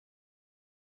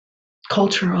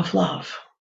 culture of love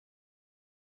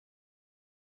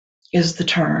is the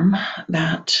term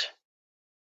that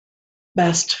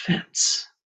best fits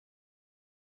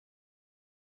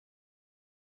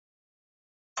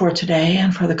for today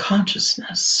and for the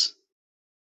consciousness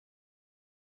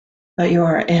that you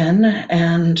are in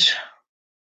and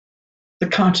the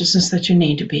consciousness that you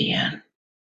need to be in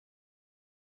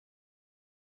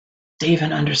to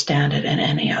even understand it in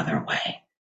any other way.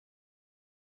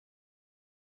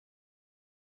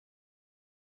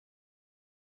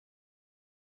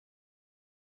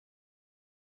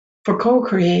 For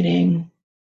co-creating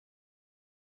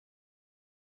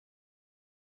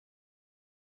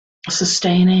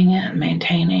sustaining and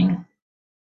maintaining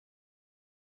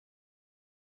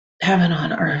heaven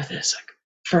on earth is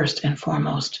first and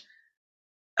foremost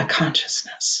a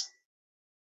consciousness.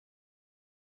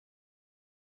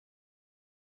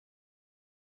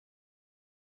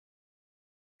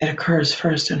 It occurs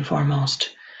first and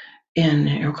foremost in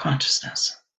your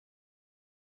consciousness.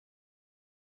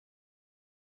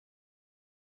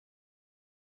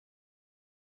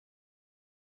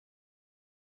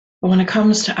 But when it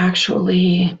comes to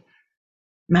actually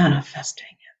manifesting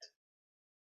it,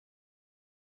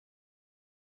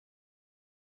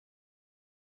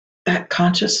 that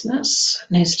consciousness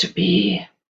needs to be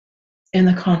in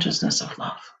the consciousness of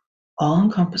love, all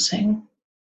encompassing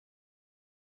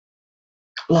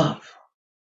love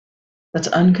that's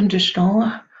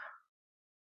unconditional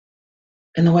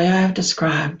in the way I have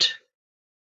described,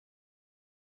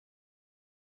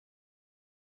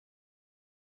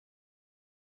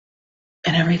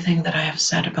 and everything that I have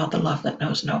said about the love that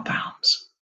knows no bounds.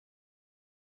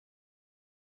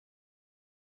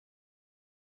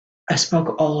 I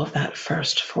spoke all of that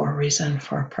first for a reason,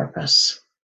 for a purpose.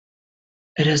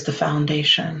 It is the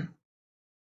foundation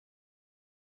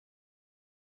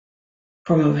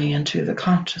for moving into the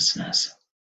consciousness.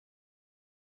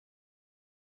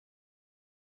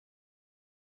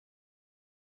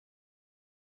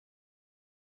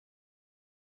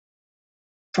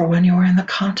 For when you are in the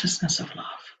consciousness of love,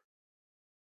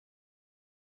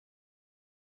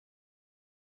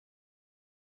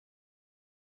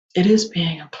 it is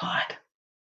being applied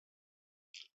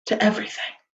to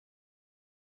everything.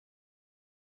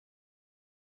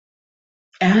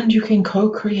 And you can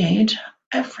co-create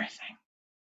everything.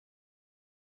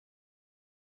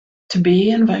 To be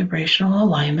in vibrational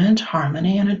alignment,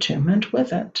 harmony, and attunement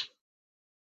with it.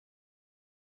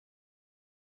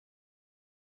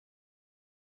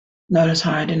 Notice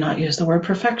how I did not use the word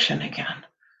perfection again.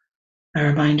 I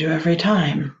remind you every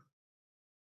time,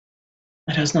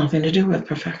 it has nothing to do with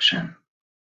perfection.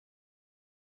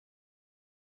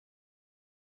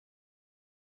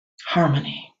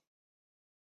 Harmony,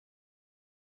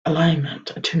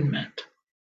 alignment, attunement.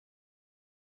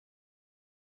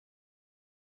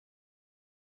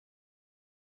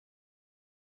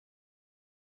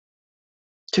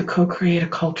 To co-create a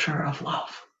culture of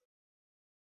love.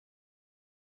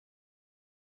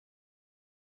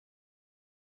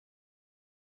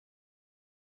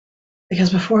 Because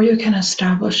before you can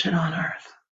establish it on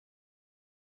Earth,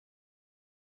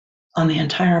 on the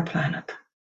entire planet,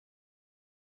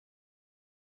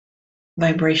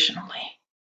 vibrationally,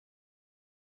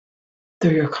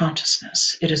 through your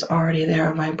consciousness, it is already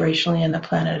there vibrationally in the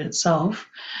planet itself.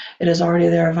 It is already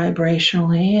there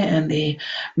vibrationally in the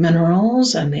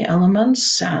minerals and the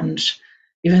elements and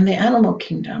even the animal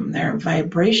kingdom. They're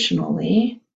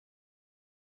vibrationally.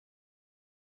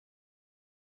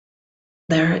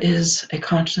 There is a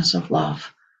consciousness of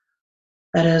love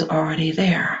that is already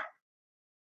there.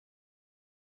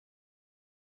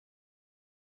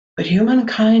 But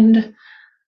humankind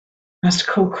must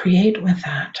co-create with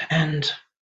that and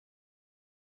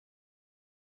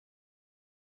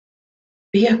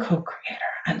be a co-creator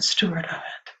and steward of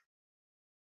it.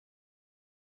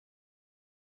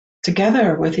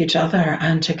 Together with each other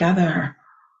and together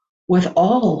with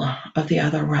all of the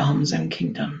other realms and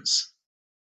kingdoms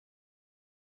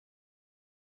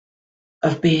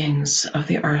of beings of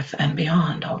the earth and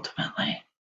beyond, ultimately.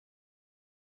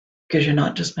 Because you're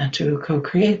not just meant to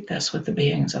co-create this with the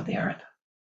beings of the earth.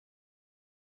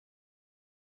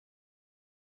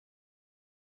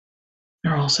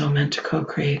 You're also meant to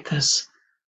co-create this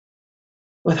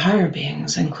with higher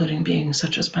beings, including beings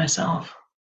such as myself.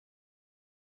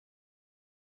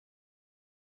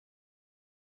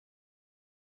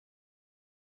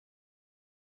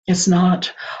 It's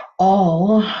not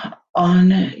all on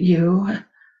you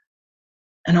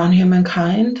and on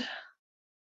humankind.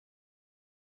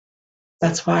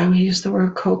 That's why we use the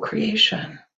word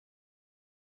co-creation.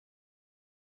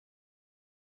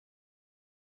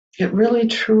 It really,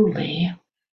 truly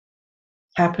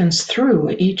happens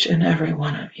through each and every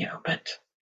one of you, but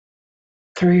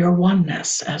through your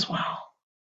oneness as well.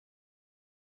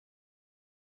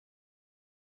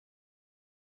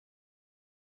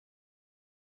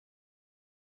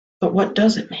 But what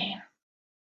does it mean?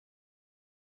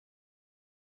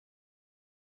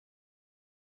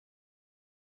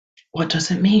 What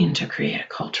does it mean to create a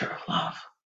culture of love?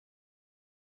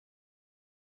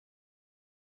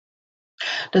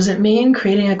 Does it mean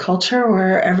creating a culture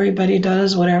where everybody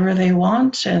does whatever they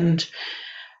want and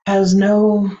has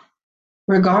no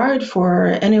regard for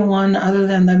anyone other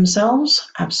than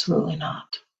themselves? Absolutely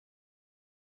not.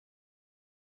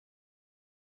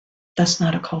 That's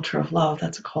not a culture of love,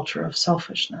 that's a culture of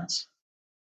selfishness.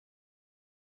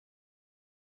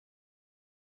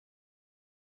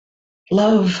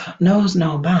 Love knows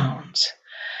no bounds,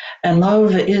 and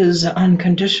love is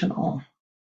unconditional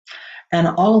and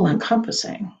all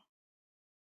encompassing.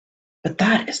 But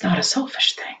that is not a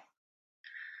selfish thing.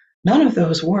 None of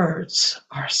those words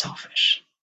are selfish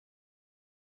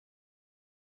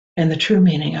in the true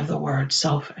meaning of the word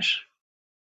selfish.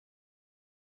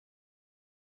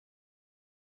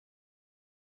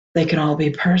 They can all be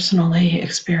personally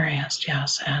experienced,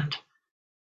 yes, and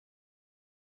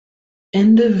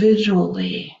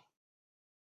individually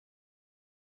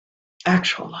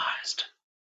actualized,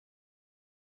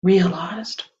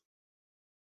 realized,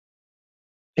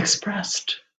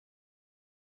 expressed,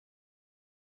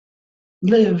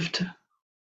 lived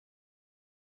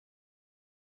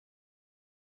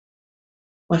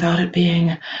without it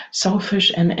being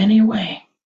selfish in any way.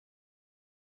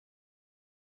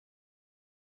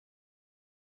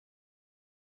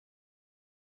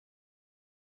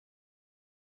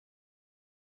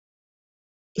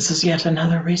 This is yet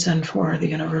another reason for the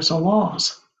universal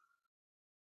laws.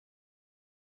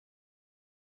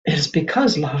 It is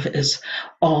because love is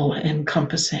all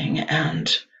encompassing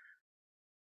and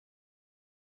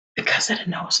because it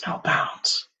knows no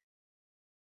bounds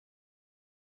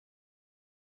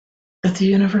that the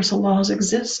universal laws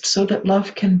exist so that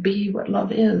love can be what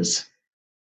love is.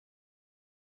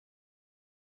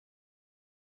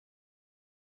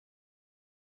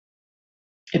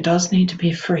 It does need to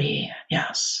be free,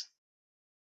 yes.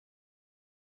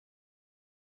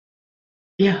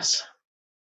 Yes.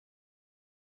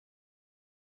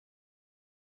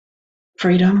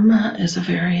 Freedom is a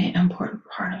very important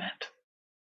part of it.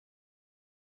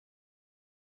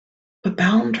 But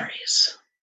boundaries,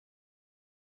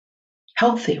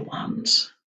 healthy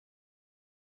ones,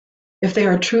 if they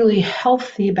are truly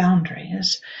healthy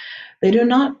boundaries, they do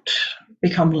not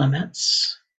become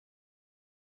limits.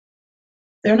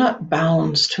 They're not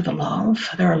bounds to the love.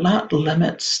 There are not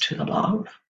limits to the love.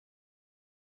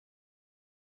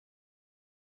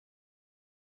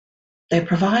 They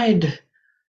provide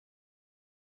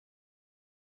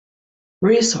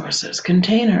resources,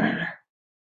 container,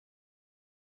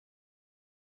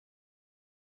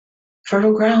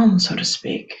 fertile ground, so to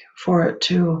speak, for it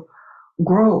to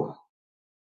grow.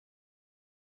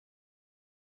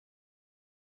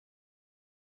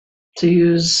 To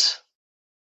use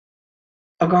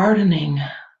a gardening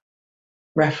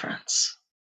reference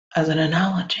as an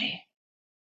analogy,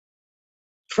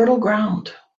 fertile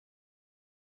ground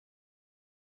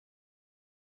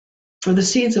for the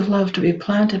seeds of love to be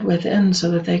planted within so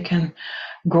that they can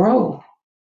grow.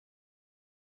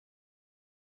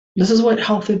 This is what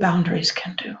healthy boundaries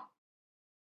can do.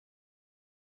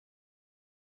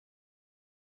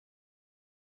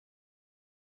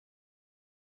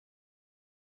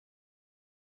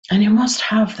 And you must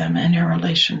have them in your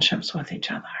relationships with each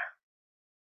other.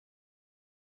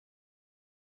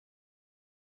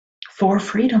 For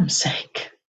freedom's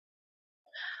sake.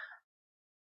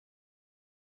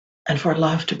 And for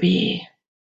love to be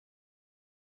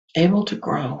able to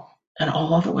grow in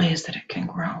all the ways that it can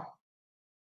grow.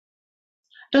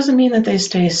 Doesn't mean that they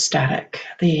stay static.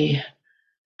 The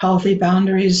healthy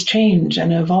boundaries change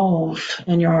and evolve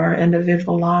in your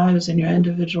individual lives, in your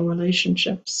individual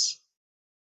relationships,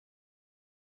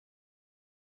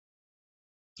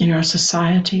 in your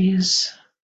societies,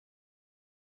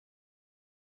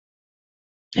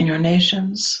 in your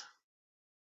nations.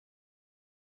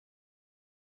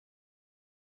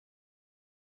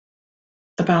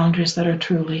 The boundaries that are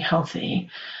truly healthy,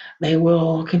 they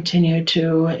will continue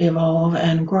to evolve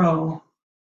and grow,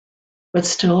 but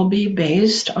still be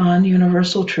based on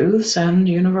universal truths and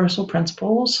universal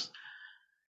principles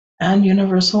and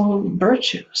universal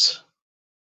virtues.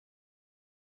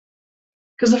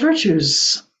 Because the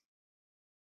virtues,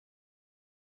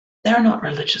 they're not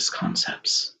religious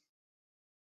concepts.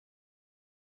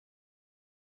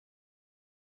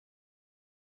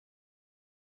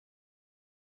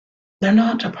 They're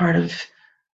not a part of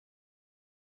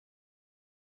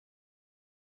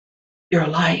your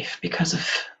life because of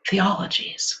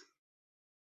theologies.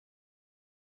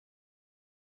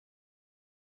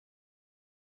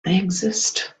 They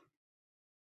exist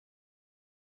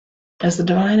as the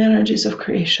divine energies of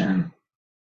creation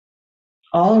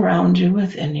all around you,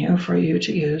 within you, for you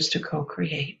to use to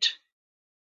co-create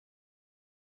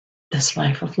this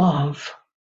life of love.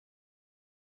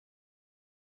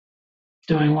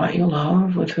 Doing what you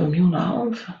love, with whom you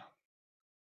love,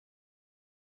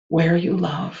 where you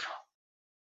love,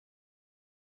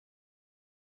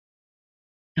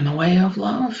 in the way of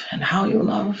love, and how you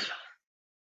love,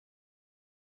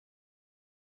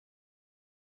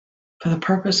 for the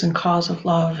purpose and cause of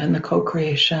love and the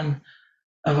co-creation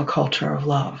of a culture of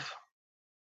love.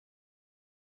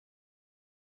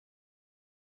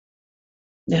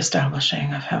 The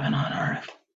establishing of heaven on earth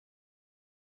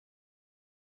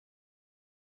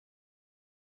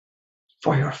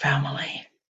for your family.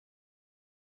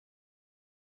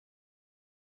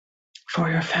 For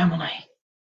your family.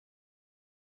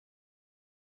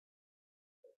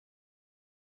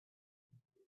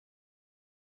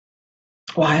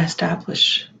 Why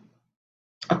establish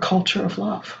a culture of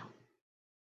love?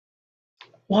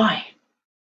 Why?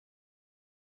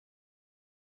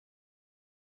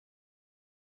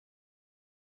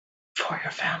 For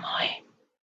your family.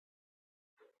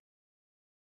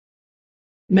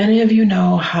 Many of you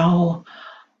know how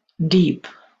deep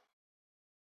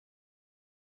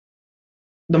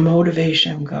the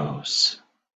motivation goes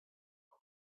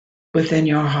within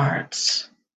your hearts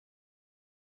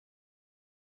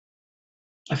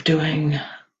of doing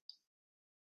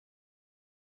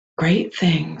great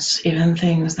things, even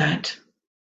things that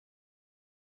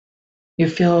you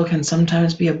feel can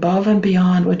sometimes be above and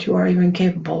beyond what you are even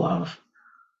capable of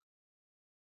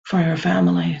for your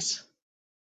families.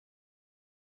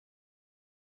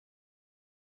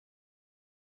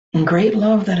 And great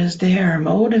love that is there,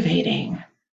 motivating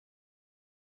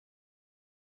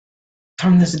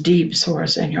from this deep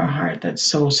source in your heart that's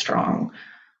so strong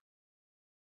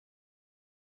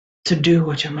to do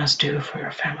what you must do for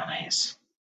your families.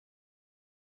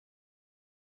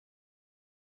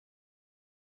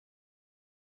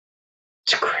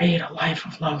 To create a life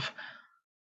of love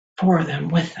for them,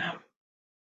 with them.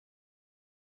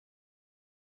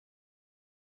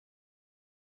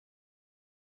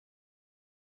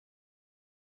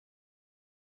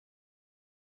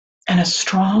 And as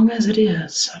strong as it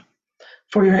is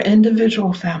for your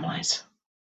individual families,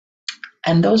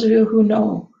 and those of you who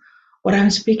know what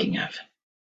I'm speaking of,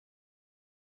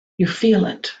 you feel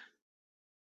it.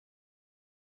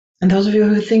 And those of you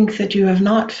who think that you have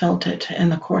not felt it in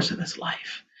the course of this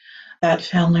life, that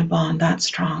family bond, that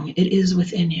strong, it is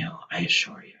within you, I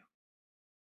assure you.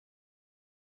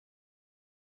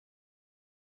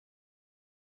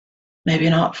 Maybe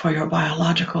not for your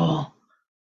biological,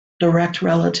 direct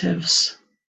relatives,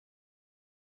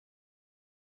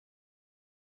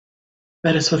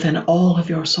 but it's within all of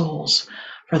your souls,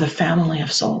 for the family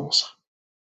of souls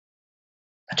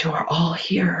that you are all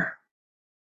here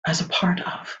as a part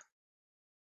of,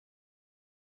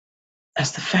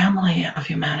 as the family of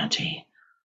humanity,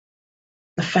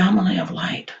 the family of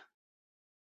light.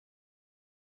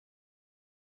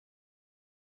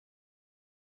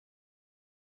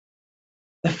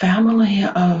 The family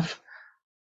of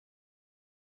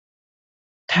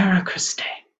Terra Christi,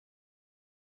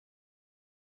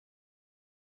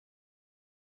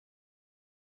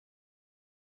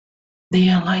 the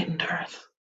enlightened earth,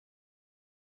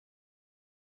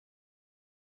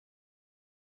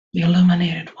 the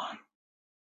illuminated one.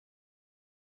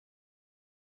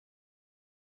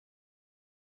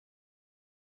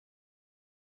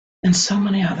 And so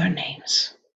many other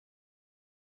names.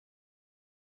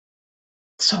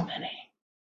 So many.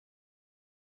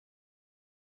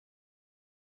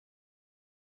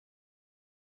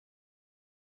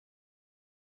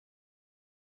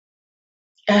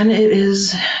 And it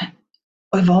is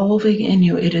evolving in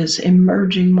you. It is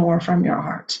emerging more from your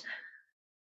hearts.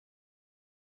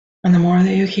 And the more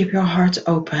that you keep your hearts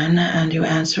open and you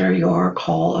answer your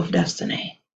call of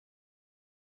destiny,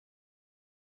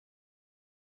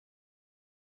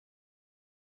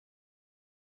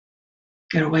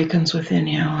 it awakens within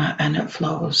you and it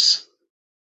flows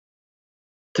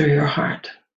through your heart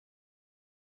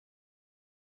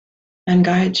and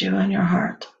guides you in your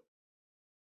heart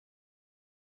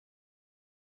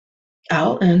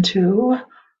out into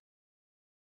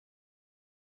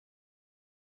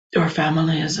your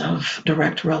families of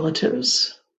direct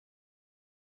relatives,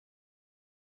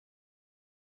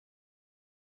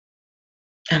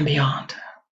 and beyond.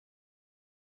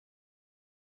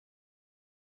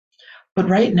 But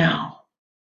right now,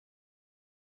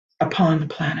 upon the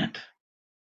planet,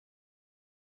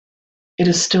 it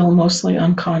is still mostly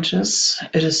unconscious.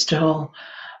 It is still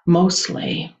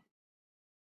mostly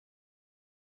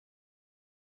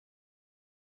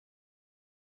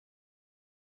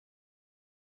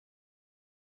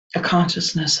a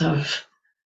consciousness of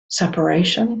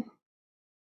separation,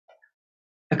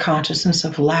 a consciousness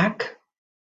of lack,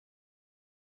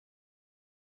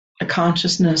 a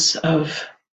consciousness of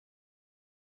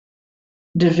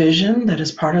division that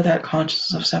is part of that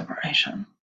consciousness of separation.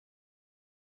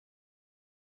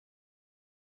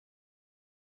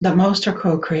 That most are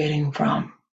co-creating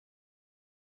from.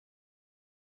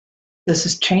 This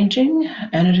is changing,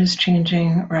 and it is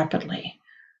changing rapidly.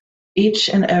 Each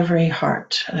and every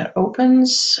heart that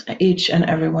opens, each and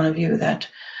every one of you that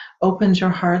opens your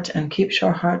heart and keeps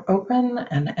your heart open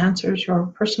and answers your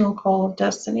personal call of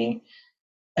destiny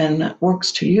and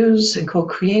works to use and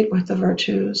co-create with the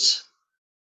virtues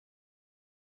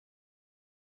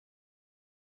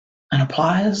and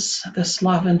applies this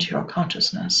love into your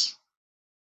consciousness,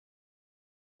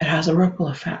 it has a ripple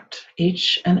effect,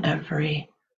 each and every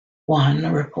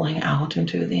one rippling out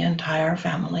into the entire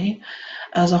family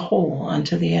as a whole,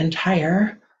 into the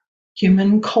entire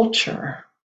human culture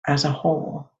as a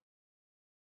whole.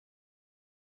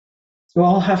 You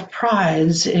all have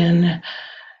prides in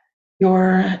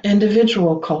your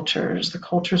individual cultures, the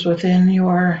cultures within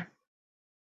your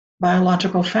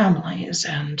biological families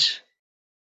and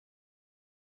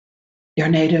your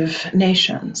native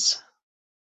nations.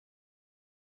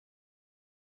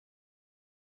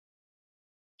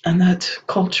 And that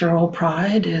cultural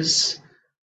pride is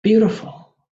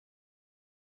beautiful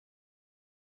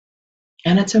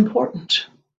and it's important.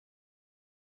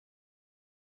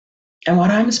 And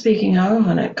what I'm speaking of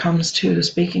when it comes to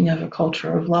speaking of a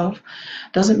culture of love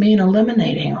doesn't mean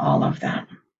eliminating all of that.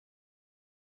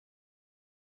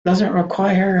 Doesn't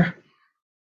require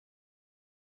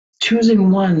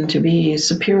choosing one to be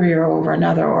superior over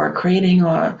another or creating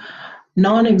a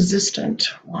non-existent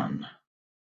one.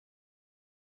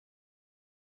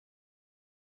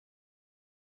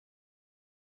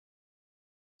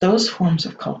 Those forms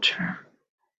of culture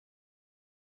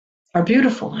are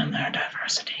beautiful in their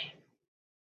diversity.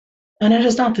 And it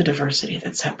is not the diversity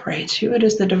that separates you, it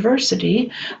is the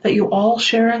diversity that you all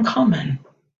share in common.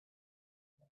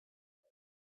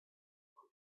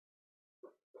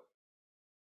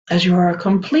 As you are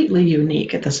completely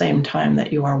unique at the same time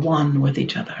that you are one with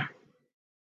each other.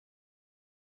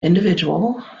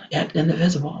 Individual, yet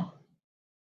indivisible.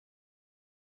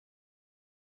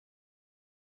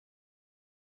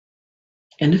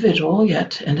 Individual,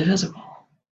 yet indivisible.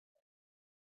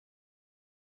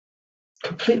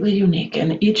 Completely unique,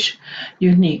 and each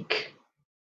unique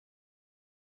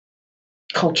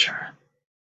culture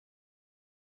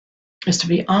is to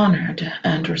be honored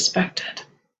and respected.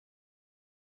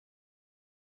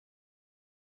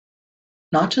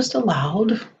 Not just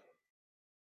allowed,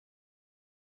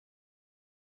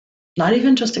 not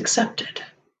even just accepted,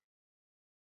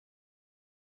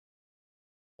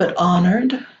 but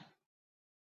honored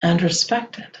and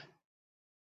respected.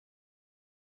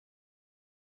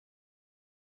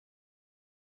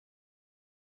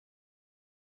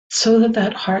 So that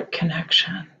that heart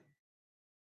connection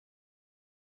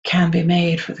can be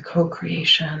made for the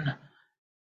co-creation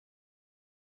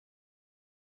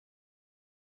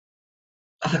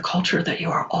of the culture that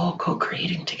you are all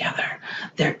co-creating together.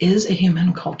 There is a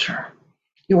human culture.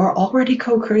 You are already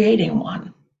co-creating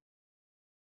one.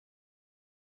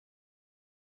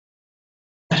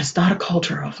 But it's not a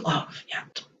culture of love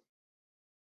yet.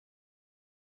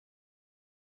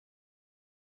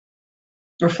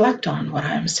 Reflect on what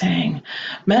I'm saying.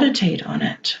 Meditate on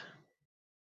it.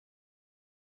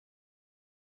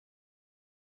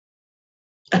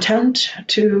 Attempt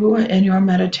to, in your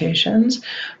meditations,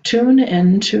 tune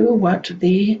into what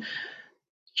the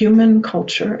human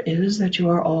culture is that you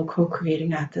are all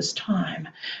co-creating at this time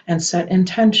and set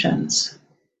intentions.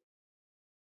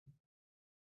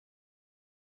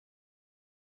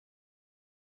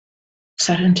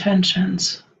 Set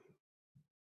intentions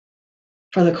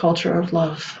for the culture of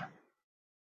love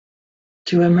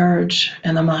to emerge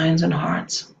in the minds and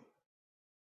hearts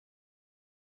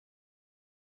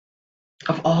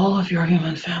of all of your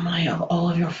human family, of all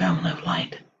of your family of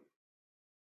light.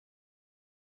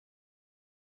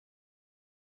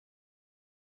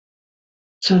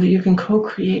 So that you can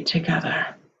co-create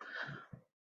together.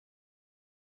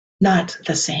 Not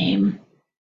the same.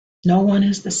 No one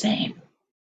is the same.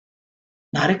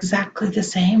 Not exactly the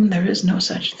same. There is no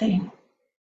such thing.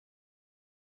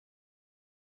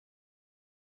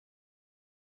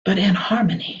 But in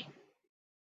harmony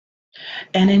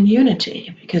and in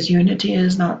unity, because unity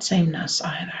is not sameness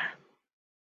either.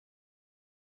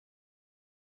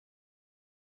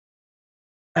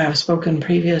 I have spoken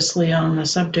previously on the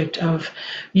subject of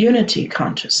unity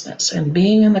consciousness and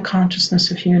being in the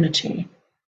consciousness of unity.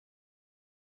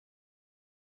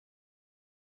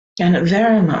 And it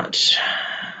very much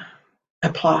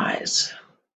applies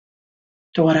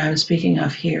to what I'm speaking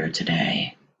of here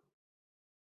today.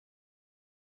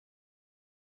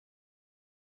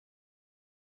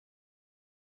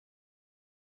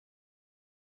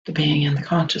 The being in the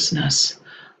consciousness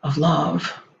of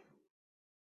love.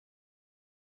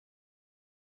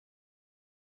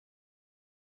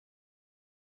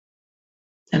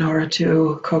 in order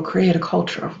to co-create a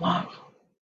culture of love.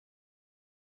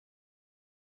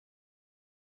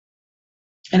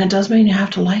 And it doesn't mean you have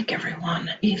to like everyone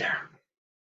either.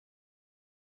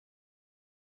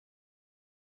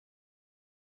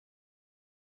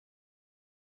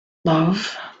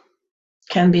 Love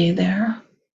can be there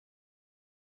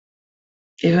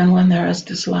even when there is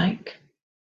dislike.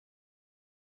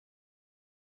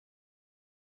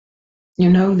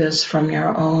 You know this from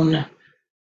your own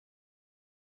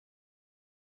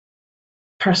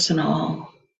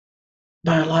personal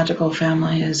biological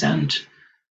families and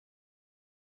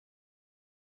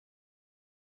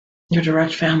your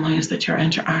direct families that you're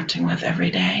interacting with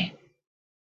every day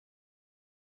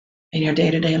in your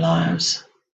day-to-day lives.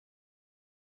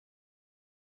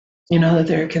 You know that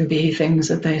there can be things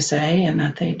that they say and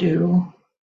that they do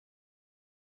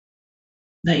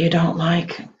that you don't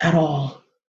like at all.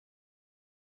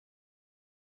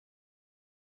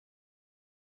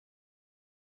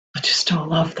 But you still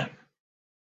love them.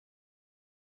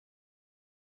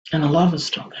 And the love is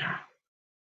still there.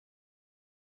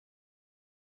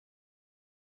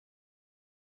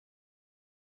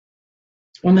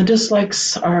 When the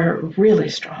dislikes are really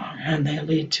strong and they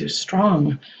lead to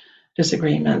strong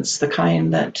disagreements, the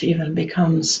kind that even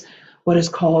becomes what is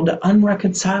called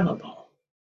unreconcilable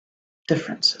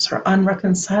differences or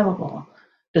unreconcilable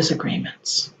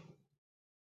disagreements.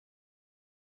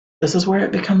 This is where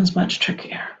it becomes much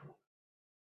trickier.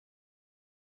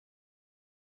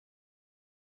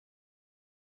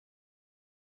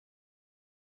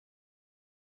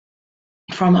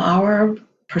 From our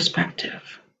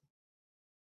perspective,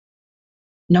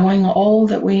 knowing all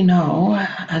that we know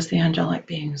as the angelic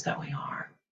beings that we are,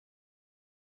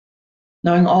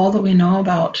 knowing all that we know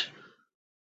about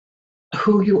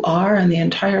who you are and the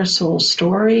entire soul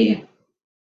story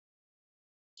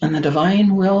and the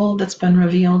divine will that's been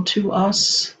revealed to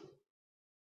us,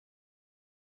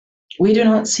 we do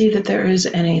not see that there is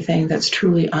anything that's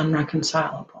truly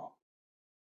unreconcilable.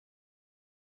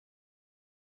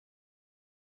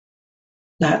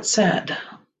 That said,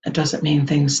 it doesn't mean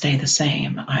things stay the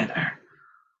same either.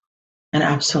 And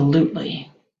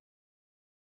absolutely,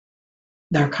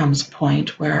 there comes a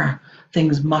point where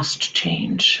things must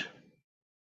change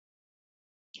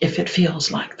if it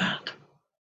feels like that.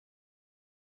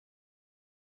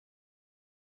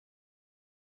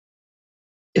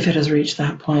 If it has reached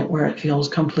that point where it feels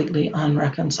completely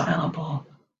unreconcilable,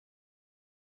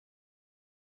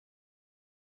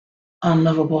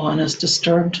 unlivable, and has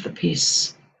disturbed the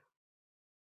peace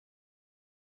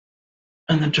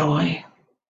and the joy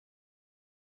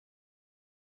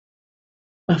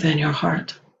within your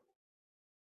heart.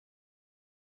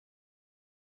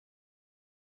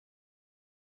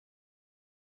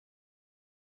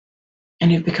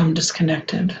 And you've become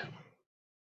disconnected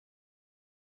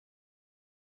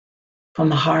from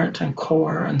the heart and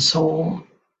core and soul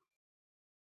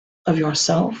of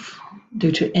yourself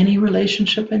due to any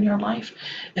relationship in your life,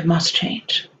 it must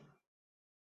change.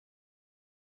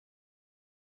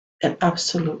 It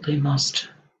absolutely must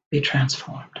be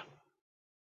transformed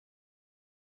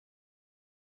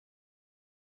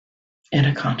in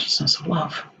a consciousness of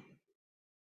love.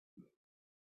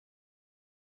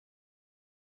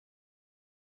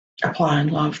 Applying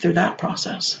love through that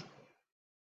process.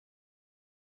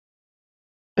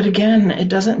 But again, it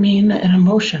doesn't mean an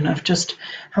emotion of just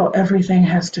how everything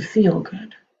has to feel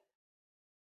good.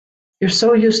 You're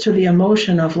so used to the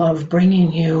emotion of love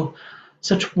bringing you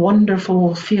such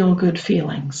wonderful feel-good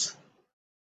feelings.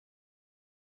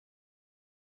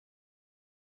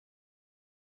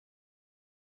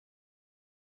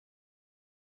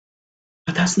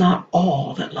 But that's not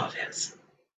all that love is.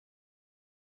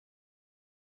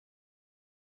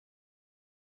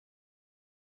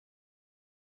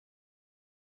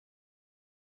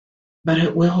 But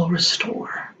it will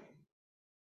restore.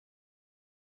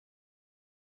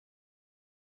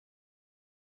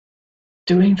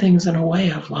 Doing things in a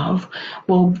way of love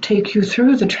will take you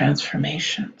through the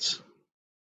transformations,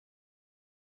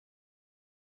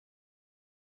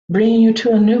 bringing you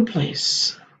to a new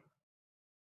place,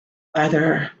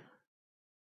 either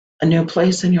a new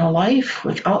place in your life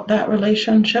without that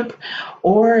relationship,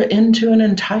 or into an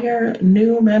entire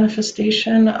new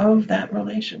manifestation of that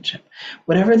relationship.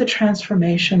 Whatever the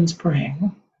transformations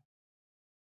bring,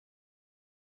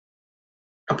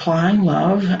 applying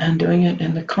love and doing it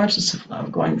in the consciousness of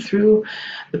love, going through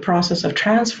the process of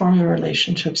transforming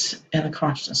relationships in the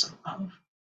consciousness of love,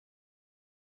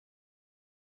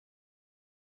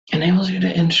 enables you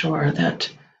to ensure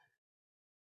that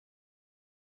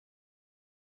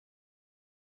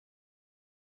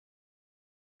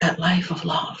that life of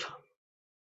love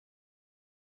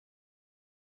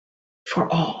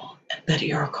for all that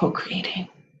you're co-creating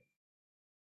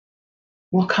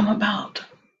will come about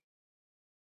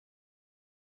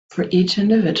for each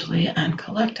individually and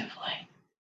collectively.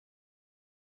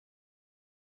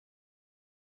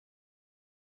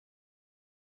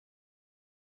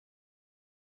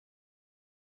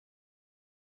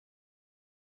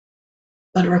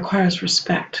 But it requires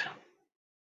respect.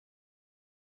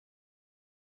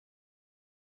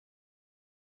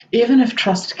 Even if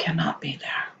trust cannot be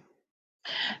there,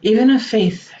 even if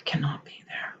faith cannot be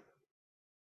there,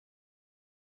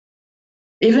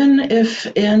 even if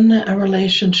in a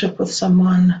relationship with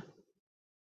someone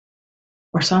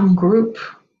or some group,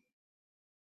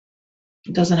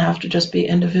 it doesn't have to just be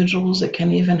individuals, it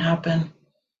can even happen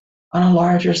on a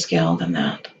larger scale than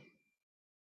that,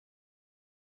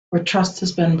 where trust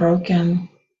has been broken,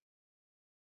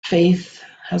 faith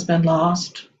has been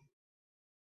lost.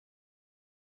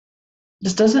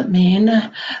 This doesn't mean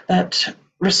that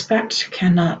respect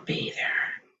cannot be there.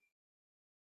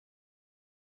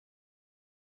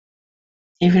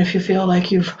 Even if you feel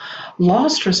like you've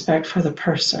lost respect for the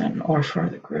person or for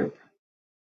the group,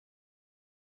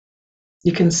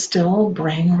 you can still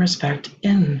bring respect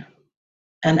in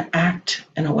and act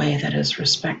in a way that is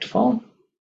respectful.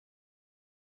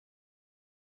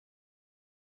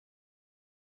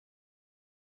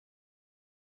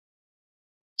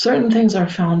 Certain things are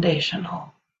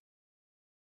foundational.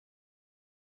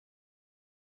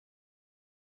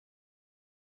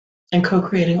 In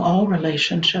co-creating all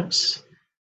relationships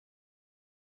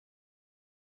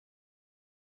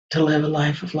to live a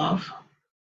life of love,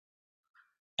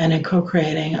 and in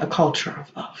co-creating a culture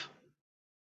of love.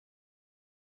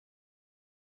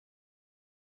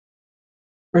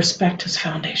 Respect is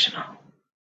foundational.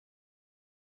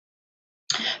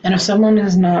 And if someone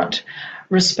is not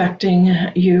respecting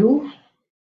you,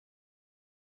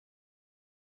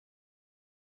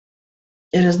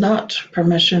 it is not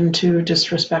permission to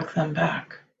disrespect them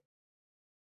back.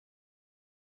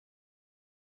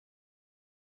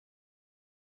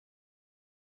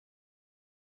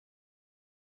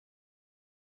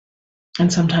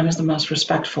 And sometimes the most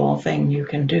respectful thing you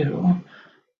can do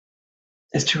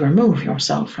is to remove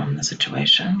yourself from the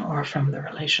situation or from the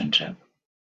relationship.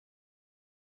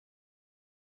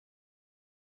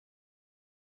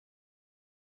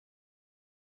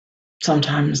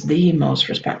 Sometimes the most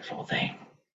respectful thing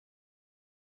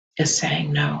is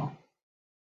saying no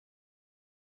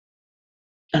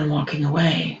and walking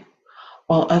away,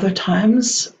 while other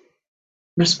times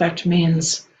respect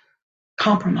means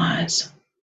compromise.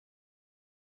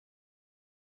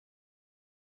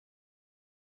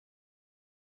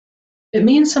 It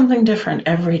means something different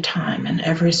every time in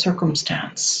every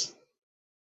circumstance,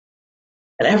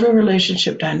 in every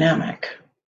relationship dynamic.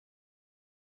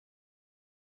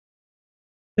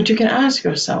 But you can ask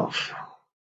yourself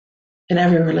in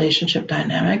every relationship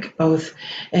dynamic, both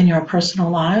in your personal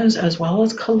lives as well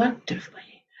as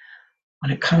collectively,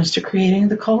 when it comes to creating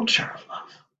the culture of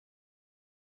love,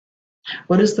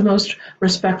 what is the most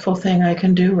respectful thing I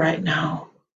can do right now?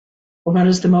 Or what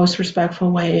is the most respectful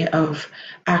way of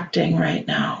acting right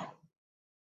now?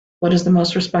 What is the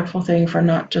most respectful thing for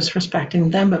not just respecting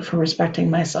them, but for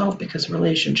respecting myself? Because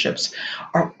relationships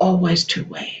are always two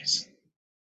ways,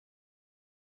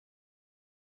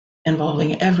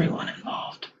 involving everyone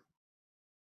involved.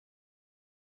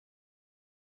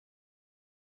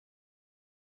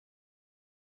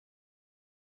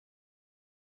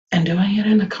 And doing it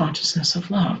in the consciousness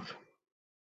of love.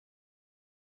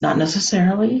 Not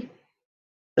necessarily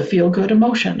the feel-good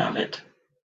emotion of it.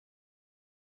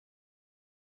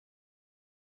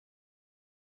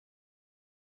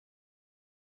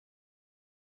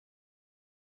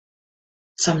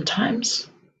 Sometimes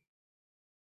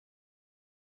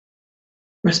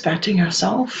respecting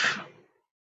yourself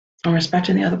and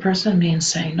respecting the other person means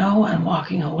saying no and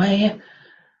walking away.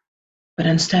 But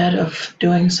instead of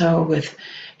doing so with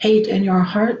hate in your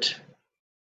heart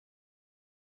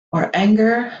or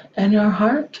anger in your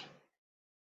heart,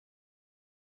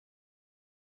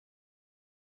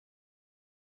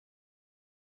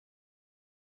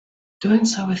 doing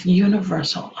so with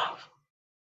universal love.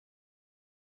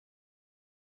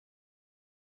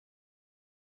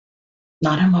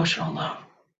 Not emotional love,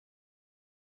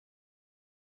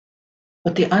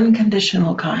 but the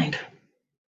unconditional kind.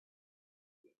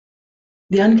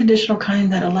 The unconditional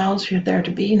kind that allows for there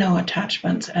to be no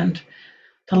attachments and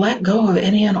to let go of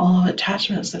any and all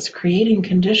attachments that's creating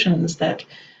conditions that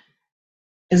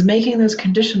is making those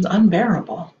conditions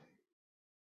unbearable.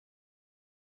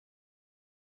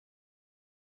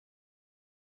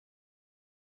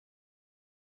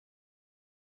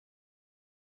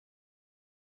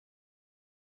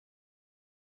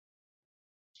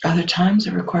 Other times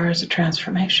it requires a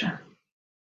transformation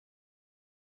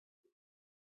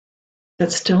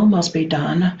that still must be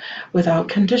done without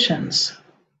conditions.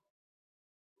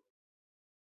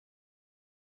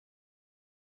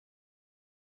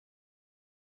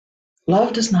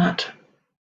 Love does not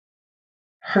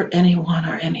hurt anyone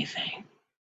or anything,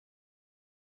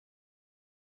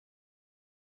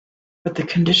 but the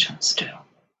conditions do.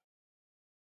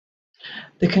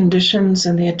 The conditions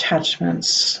and the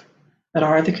attachments that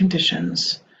are the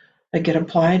conditions that get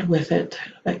applied with it,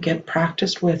 that get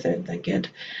practiced with it, that get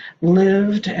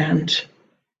lived and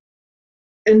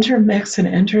intermixed and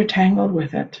intertangled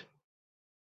with it,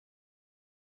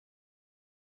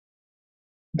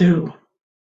 do.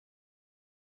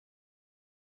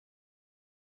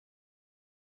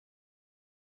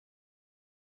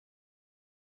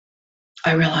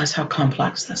 I realize how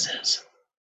complex this is.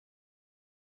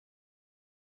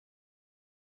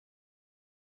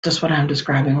 Just what I'm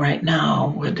describing right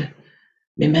now would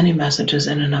be many messages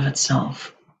in and of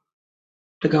itself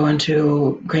to go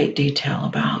into great detail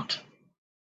about.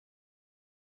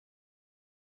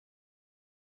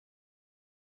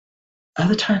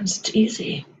 Other times it's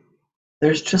easy.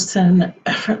 There's just an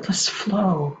effortless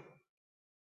flow.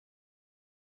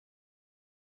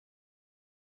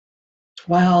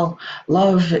 While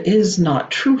love is not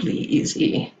truly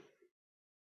easy,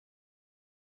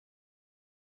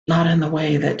 not in the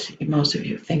way that most of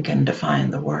you think and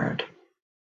define the word,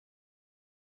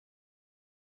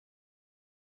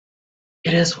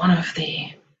 it is one of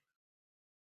the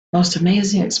most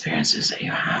amazing experiences that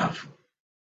you have.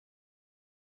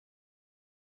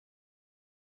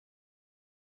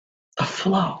 A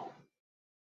flow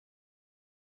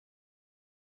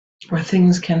where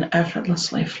things can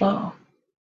effortlessly flow.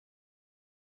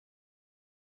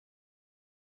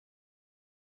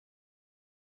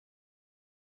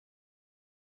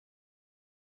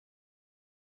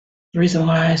 The reason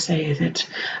why I say that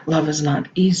love is not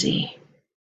easy,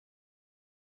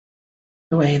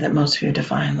 the way that most of you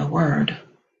define the word,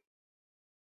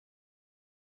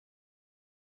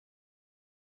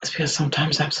 is because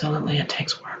sometimes absolutely it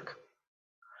takes work.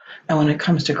 And when it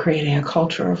comes to creating a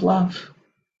culture of love,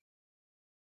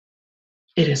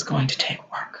 it is going to take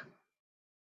work.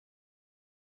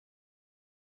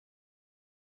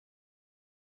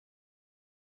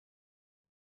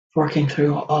 Working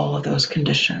through all of those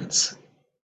conditions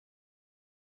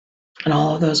and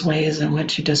all of those ways in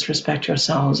which you disrespect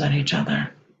yourselves and each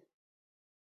other.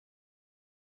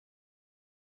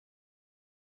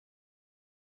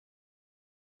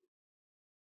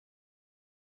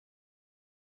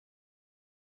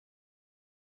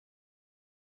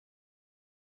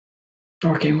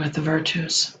 Working with the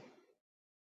virtues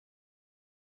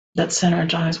that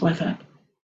synergize with it.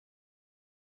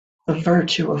 The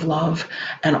virtue of love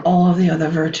and all of the other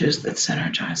virtues that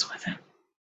synergize with it.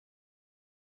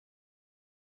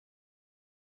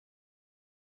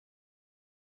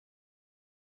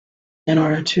 In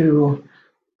order to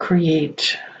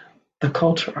create the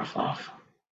culture of love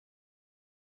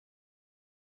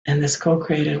in this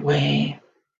co-created way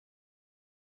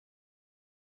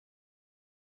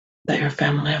that your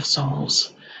family of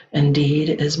souls indeed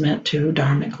is meant to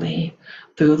dharmically,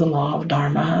 through the law of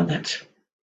Dharma that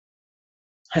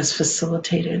has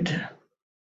facilitated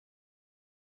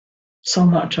so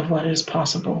much of what is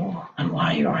possible and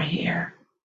why you are here.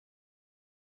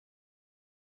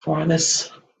 For this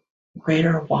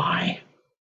greater why,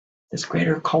 this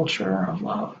greater culture of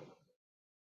love.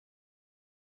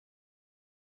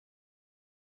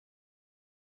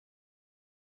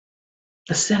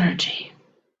 The synergy.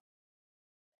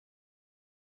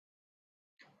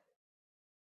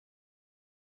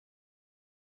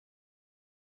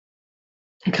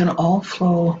 It can all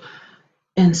flow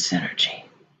in synergy.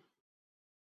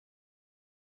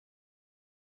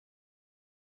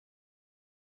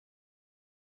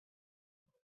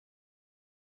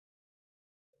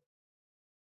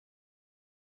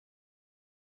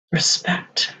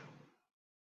 Respect.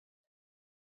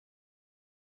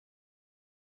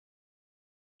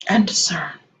 And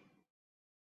discern.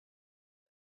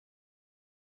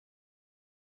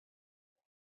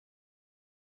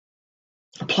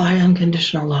 Apply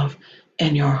unconditional love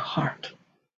in your heart.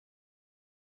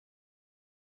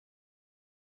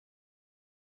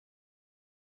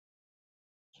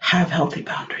 Have healthy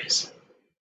boundaries.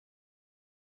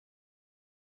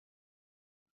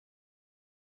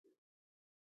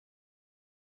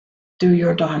 Do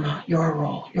your dharma, your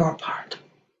role, your part.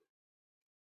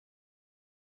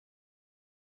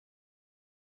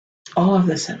 All of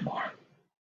this and more.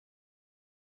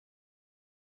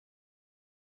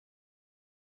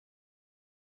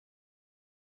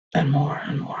 and more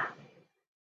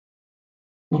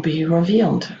will be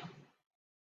revealed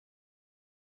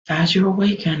as you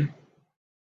awaken.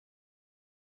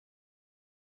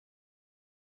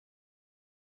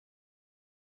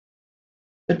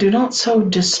 But do not sow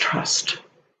distrust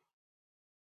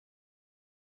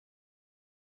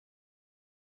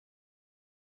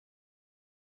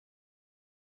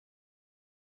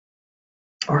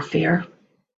or fear.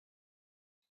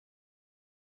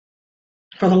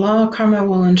 For the law of karma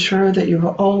will ensure that you will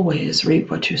always reap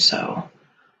what you sow.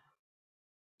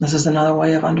 This is another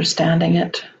way of understanding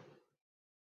it,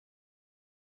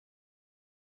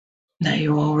 that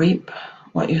you will reap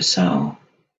what you sow.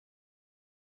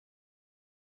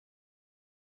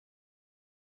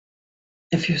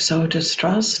 If you sow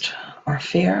distrust or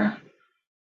fear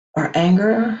or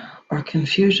anger or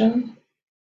confusion,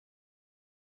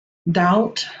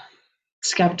 doubt,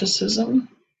 skepticism,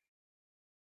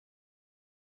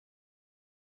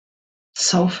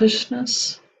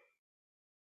 selfishness,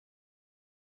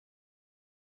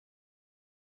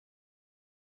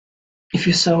 if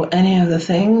you sow any of the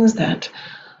things that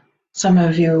some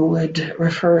of you would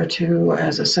refer to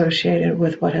as associated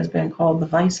with what has been called the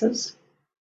vices,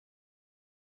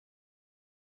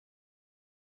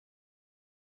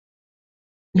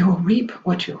 you will reap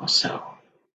what you will sow.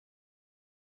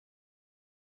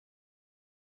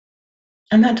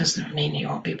 And that doesn't mean you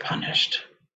won't be punished.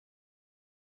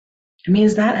 It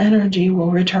means that energy will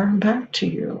return back to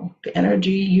you, the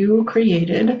energy you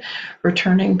created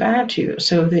returning back to you,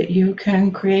 so that you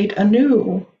can create a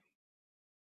new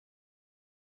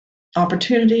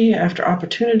opportunity after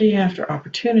opportunity after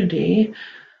opportunity,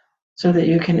 so that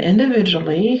you can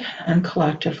individually and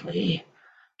collectively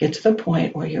get to the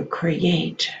point where you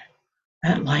create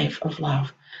that life of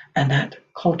love and that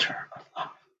culture of love.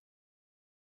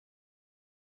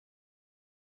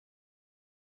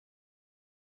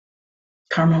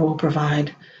 Karma will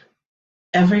provide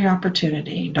every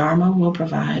opportunity. Dharma will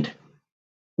provide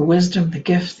the wisdom, the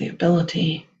gift, the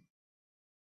ability,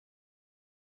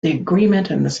 the agreement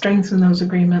and the strength in those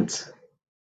agreements.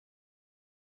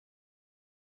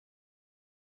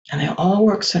 And they all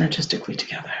work synergistically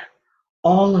together.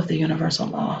 All of the universal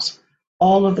laws,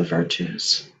 all of the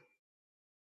virtues,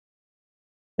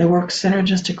 they work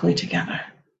synergistically together.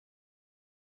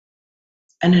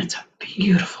 And it's a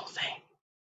beautiful thing.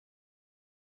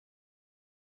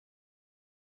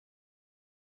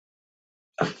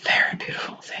 A very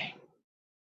beautiful thing.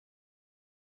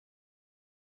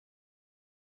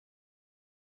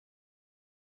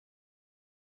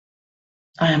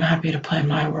 I am happy to play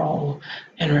my role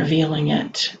in revealing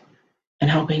it and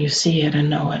helping you see it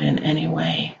and know it in any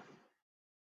way.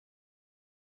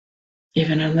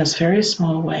 Even in this very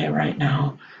small way right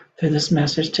now, through this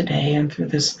message today and through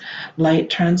this light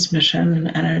transmission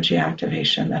and energy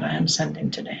activation that I am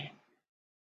sending today.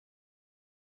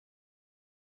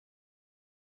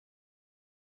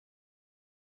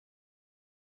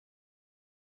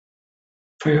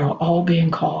 For you're all being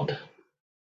called.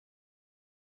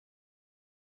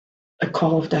 A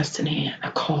call of destiny,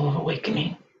 a call of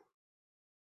awakening.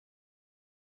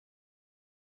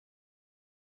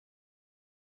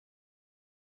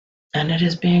 And it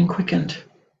is being quickened.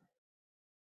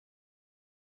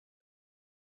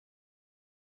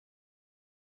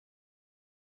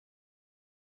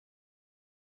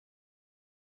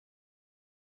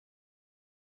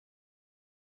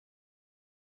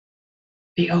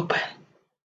 Be open.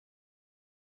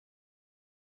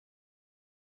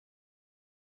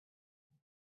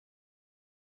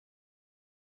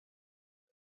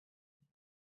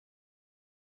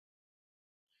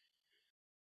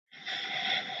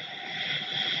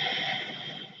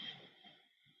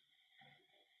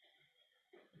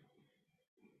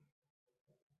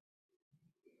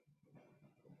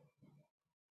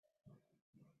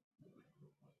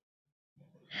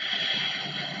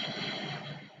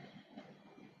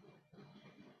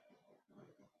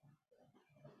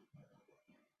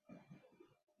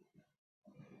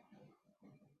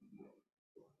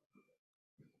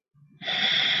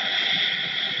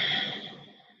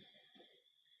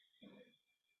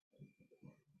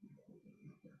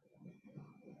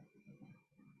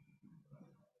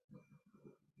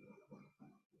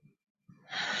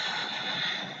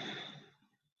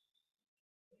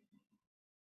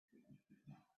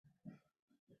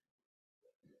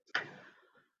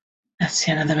 That's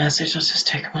the end of the message. Let's just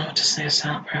take a moment to say a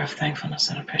silent prayer of thankfulness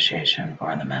and appreciation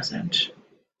for the message.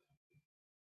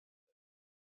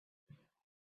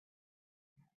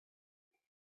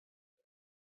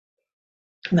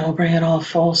 And then we'll bring it all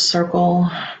full circle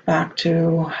back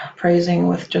to praising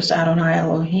with just Adonai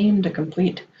Elohim to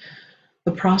complete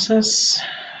the process,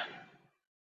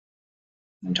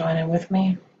 Join in with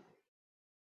me.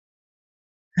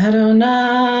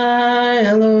 Adonai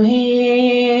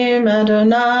Elohim,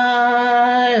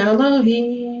 Adonai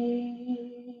Elohim.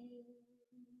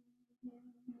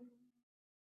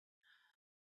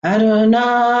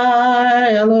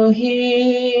 Adonai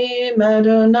Elohim,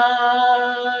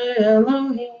 Adonai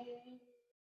Elohim.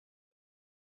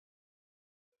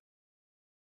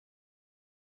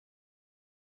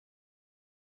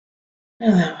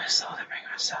 And then we slowly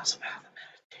bring ourselves about the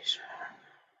meditation.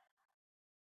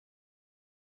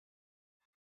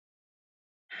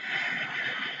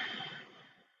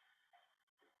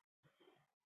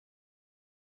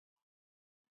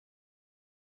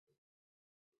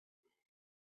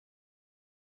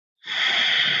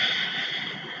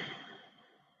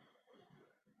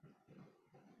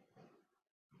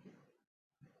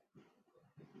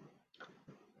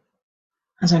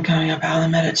 As I'm coming up out of the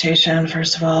meditation,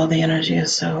 first of all, the energy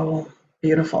is so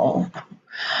beautiful.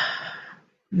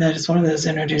 That is one of those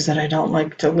energies that I don't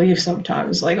like to leave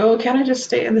sometimes. Like, oh, can I just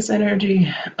stay in this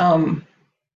energy? And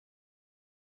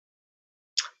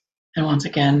once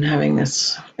again, having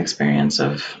this experience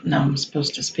of, now I'm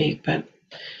supposed to speak, but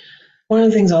one of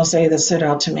the things I'll say that stood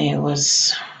out to me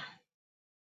was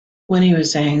when he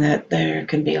was saying that there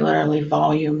can be literally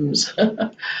volumes.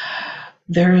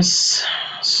 There's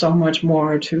so much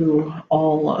more to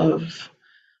all of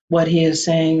what he is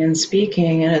saying and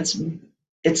speaking, and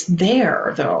it's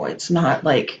there though. It's not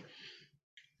like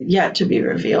yet to be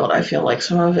revealed. I feel like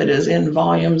some of it is in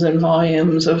volumes and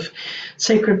volumes of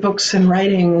sacred books and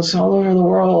writings all over the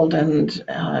world, and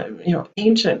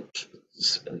ancient,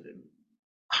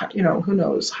 who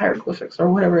knows, hieroglyphics or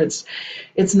whatever.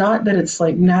 It's not that it's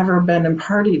like never been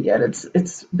imparted yet.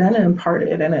 It's been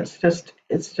imparted, and it's just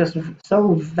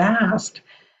so vast.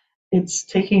 It's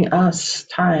taking us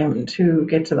time to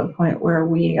get to the point where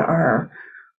we are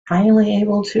finally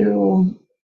able to,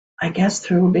 I guess,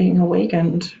 through being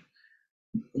awakened,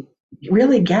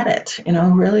 really get it,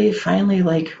 really finally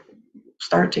like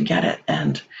start to get it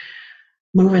and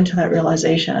move into that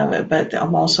realization of it. But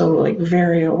I'm also like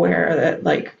very aware that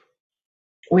like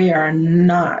we are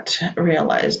not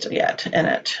realized yet in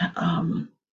it.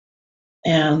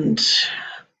 And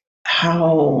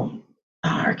how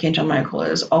Archangel Michael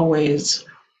is always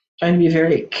trying to be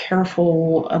very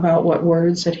careful about what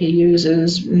words that he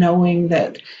uses, knowing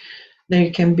that they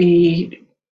can be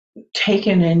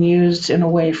taken and used in a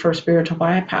way for spiritual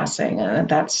bypassing. And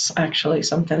that's actually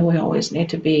something we always need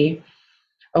to be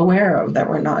aware of, that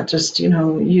we're not just,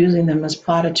 using them as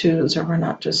platitudes, or we're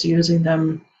not just using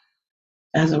them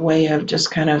as a way of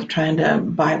just kind of trying to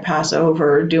bypass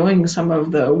over doing some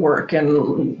of the work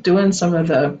and doing some of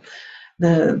the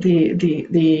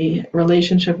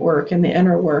relationship work and the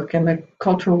inner work and the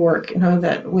cultural work,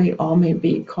 that we all may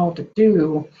be called to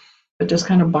do, but just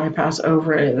kind of bypass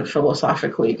over it and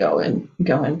philosophically go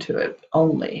into it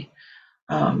only,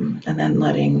 and then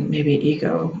letting maybe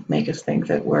ego make us think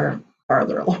that we're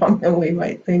farther along than we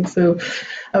might think. So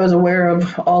I was aware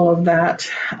of all of that,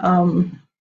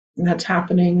 that's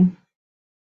happening,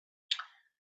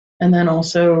 and then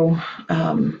also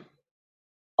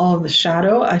all of the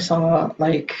shadow. I saw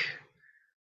like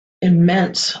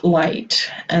immense light,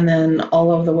 and then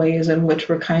all of the ways in which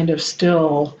we're kind of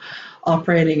still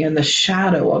operating in the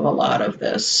shadow of a lot of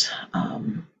this.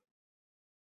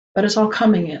 But it's all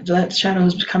coming in. That shadow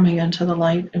is coming into the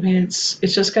light. I mean, it's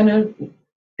just gonna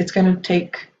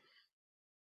take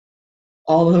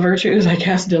all of the virtues, I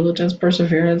guess, diligence,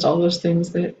 perseverance, all those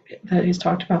things that he's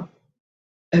talked about,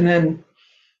 and then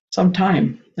some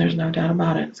time. There's no doubt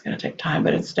about it. It's going to take time,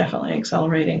 but it's definitely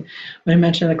accelerating. When I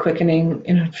mentioned the quickening,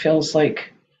 it feels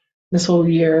like this whole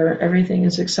year everything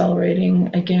is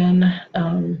accelerating again.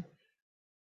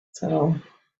 So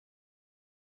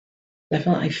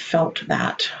definitely felt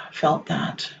that.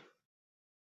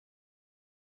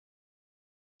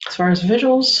 As far as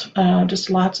visuals, just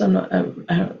lots of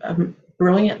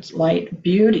brilliant light,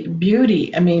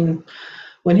 beauty. I mean,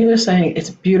 when he was saying it's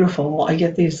beautiful, I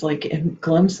get these like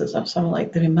glimpses of some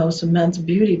like the most immense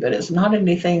beauty, but it's not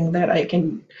anything that I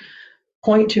can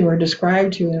point to or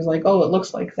describe to as like, oh, it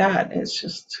looks like that. It's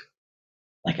just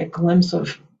like a glimpse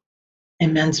of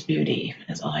immense beauty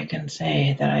is all I can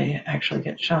say that I actually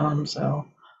get shown. So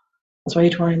that's why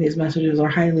each one of these messages are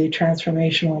highly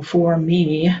transformational for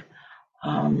me.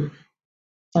 Um,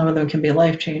 some of them can be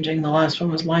life changing. The last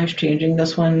one was life changing.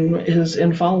 This one is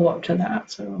in follow up to that.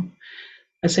 So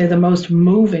I say the most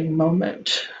moving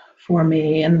moment for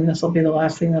me, and this will be the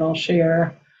last thing that I'll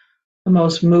share. The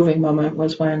most moving moment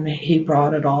was when he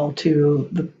brought it all to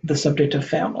the subject of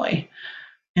family,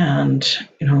 and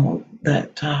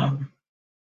that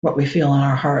what we feel in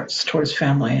our hearts towards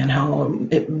family and how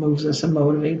it moves us and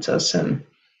motivates us. And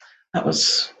that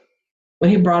was when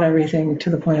he brought everything to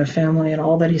the point of family and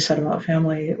all that he said about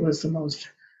family. It was the most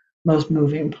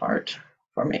moving part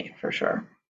for me, for sure.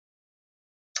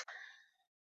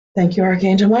 Thank you,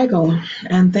 Archangel Michael,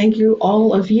 and thank you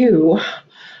all of you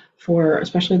for,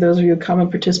 especially those of you who come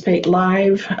and participate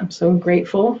live. I'm so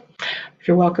grateful. If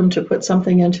you're welcome to put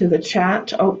something into the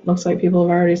chat. Oh, looks like people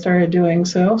have already started doing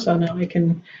so. So now I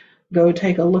can go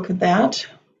take a look at that.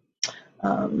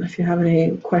 If you have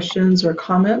any questions or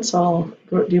comments, I'll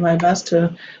do my best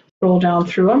to scroll down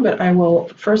through them. But I will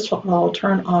first of all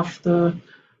turn off the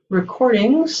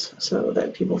recordings so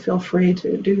that people feel free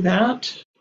to do that.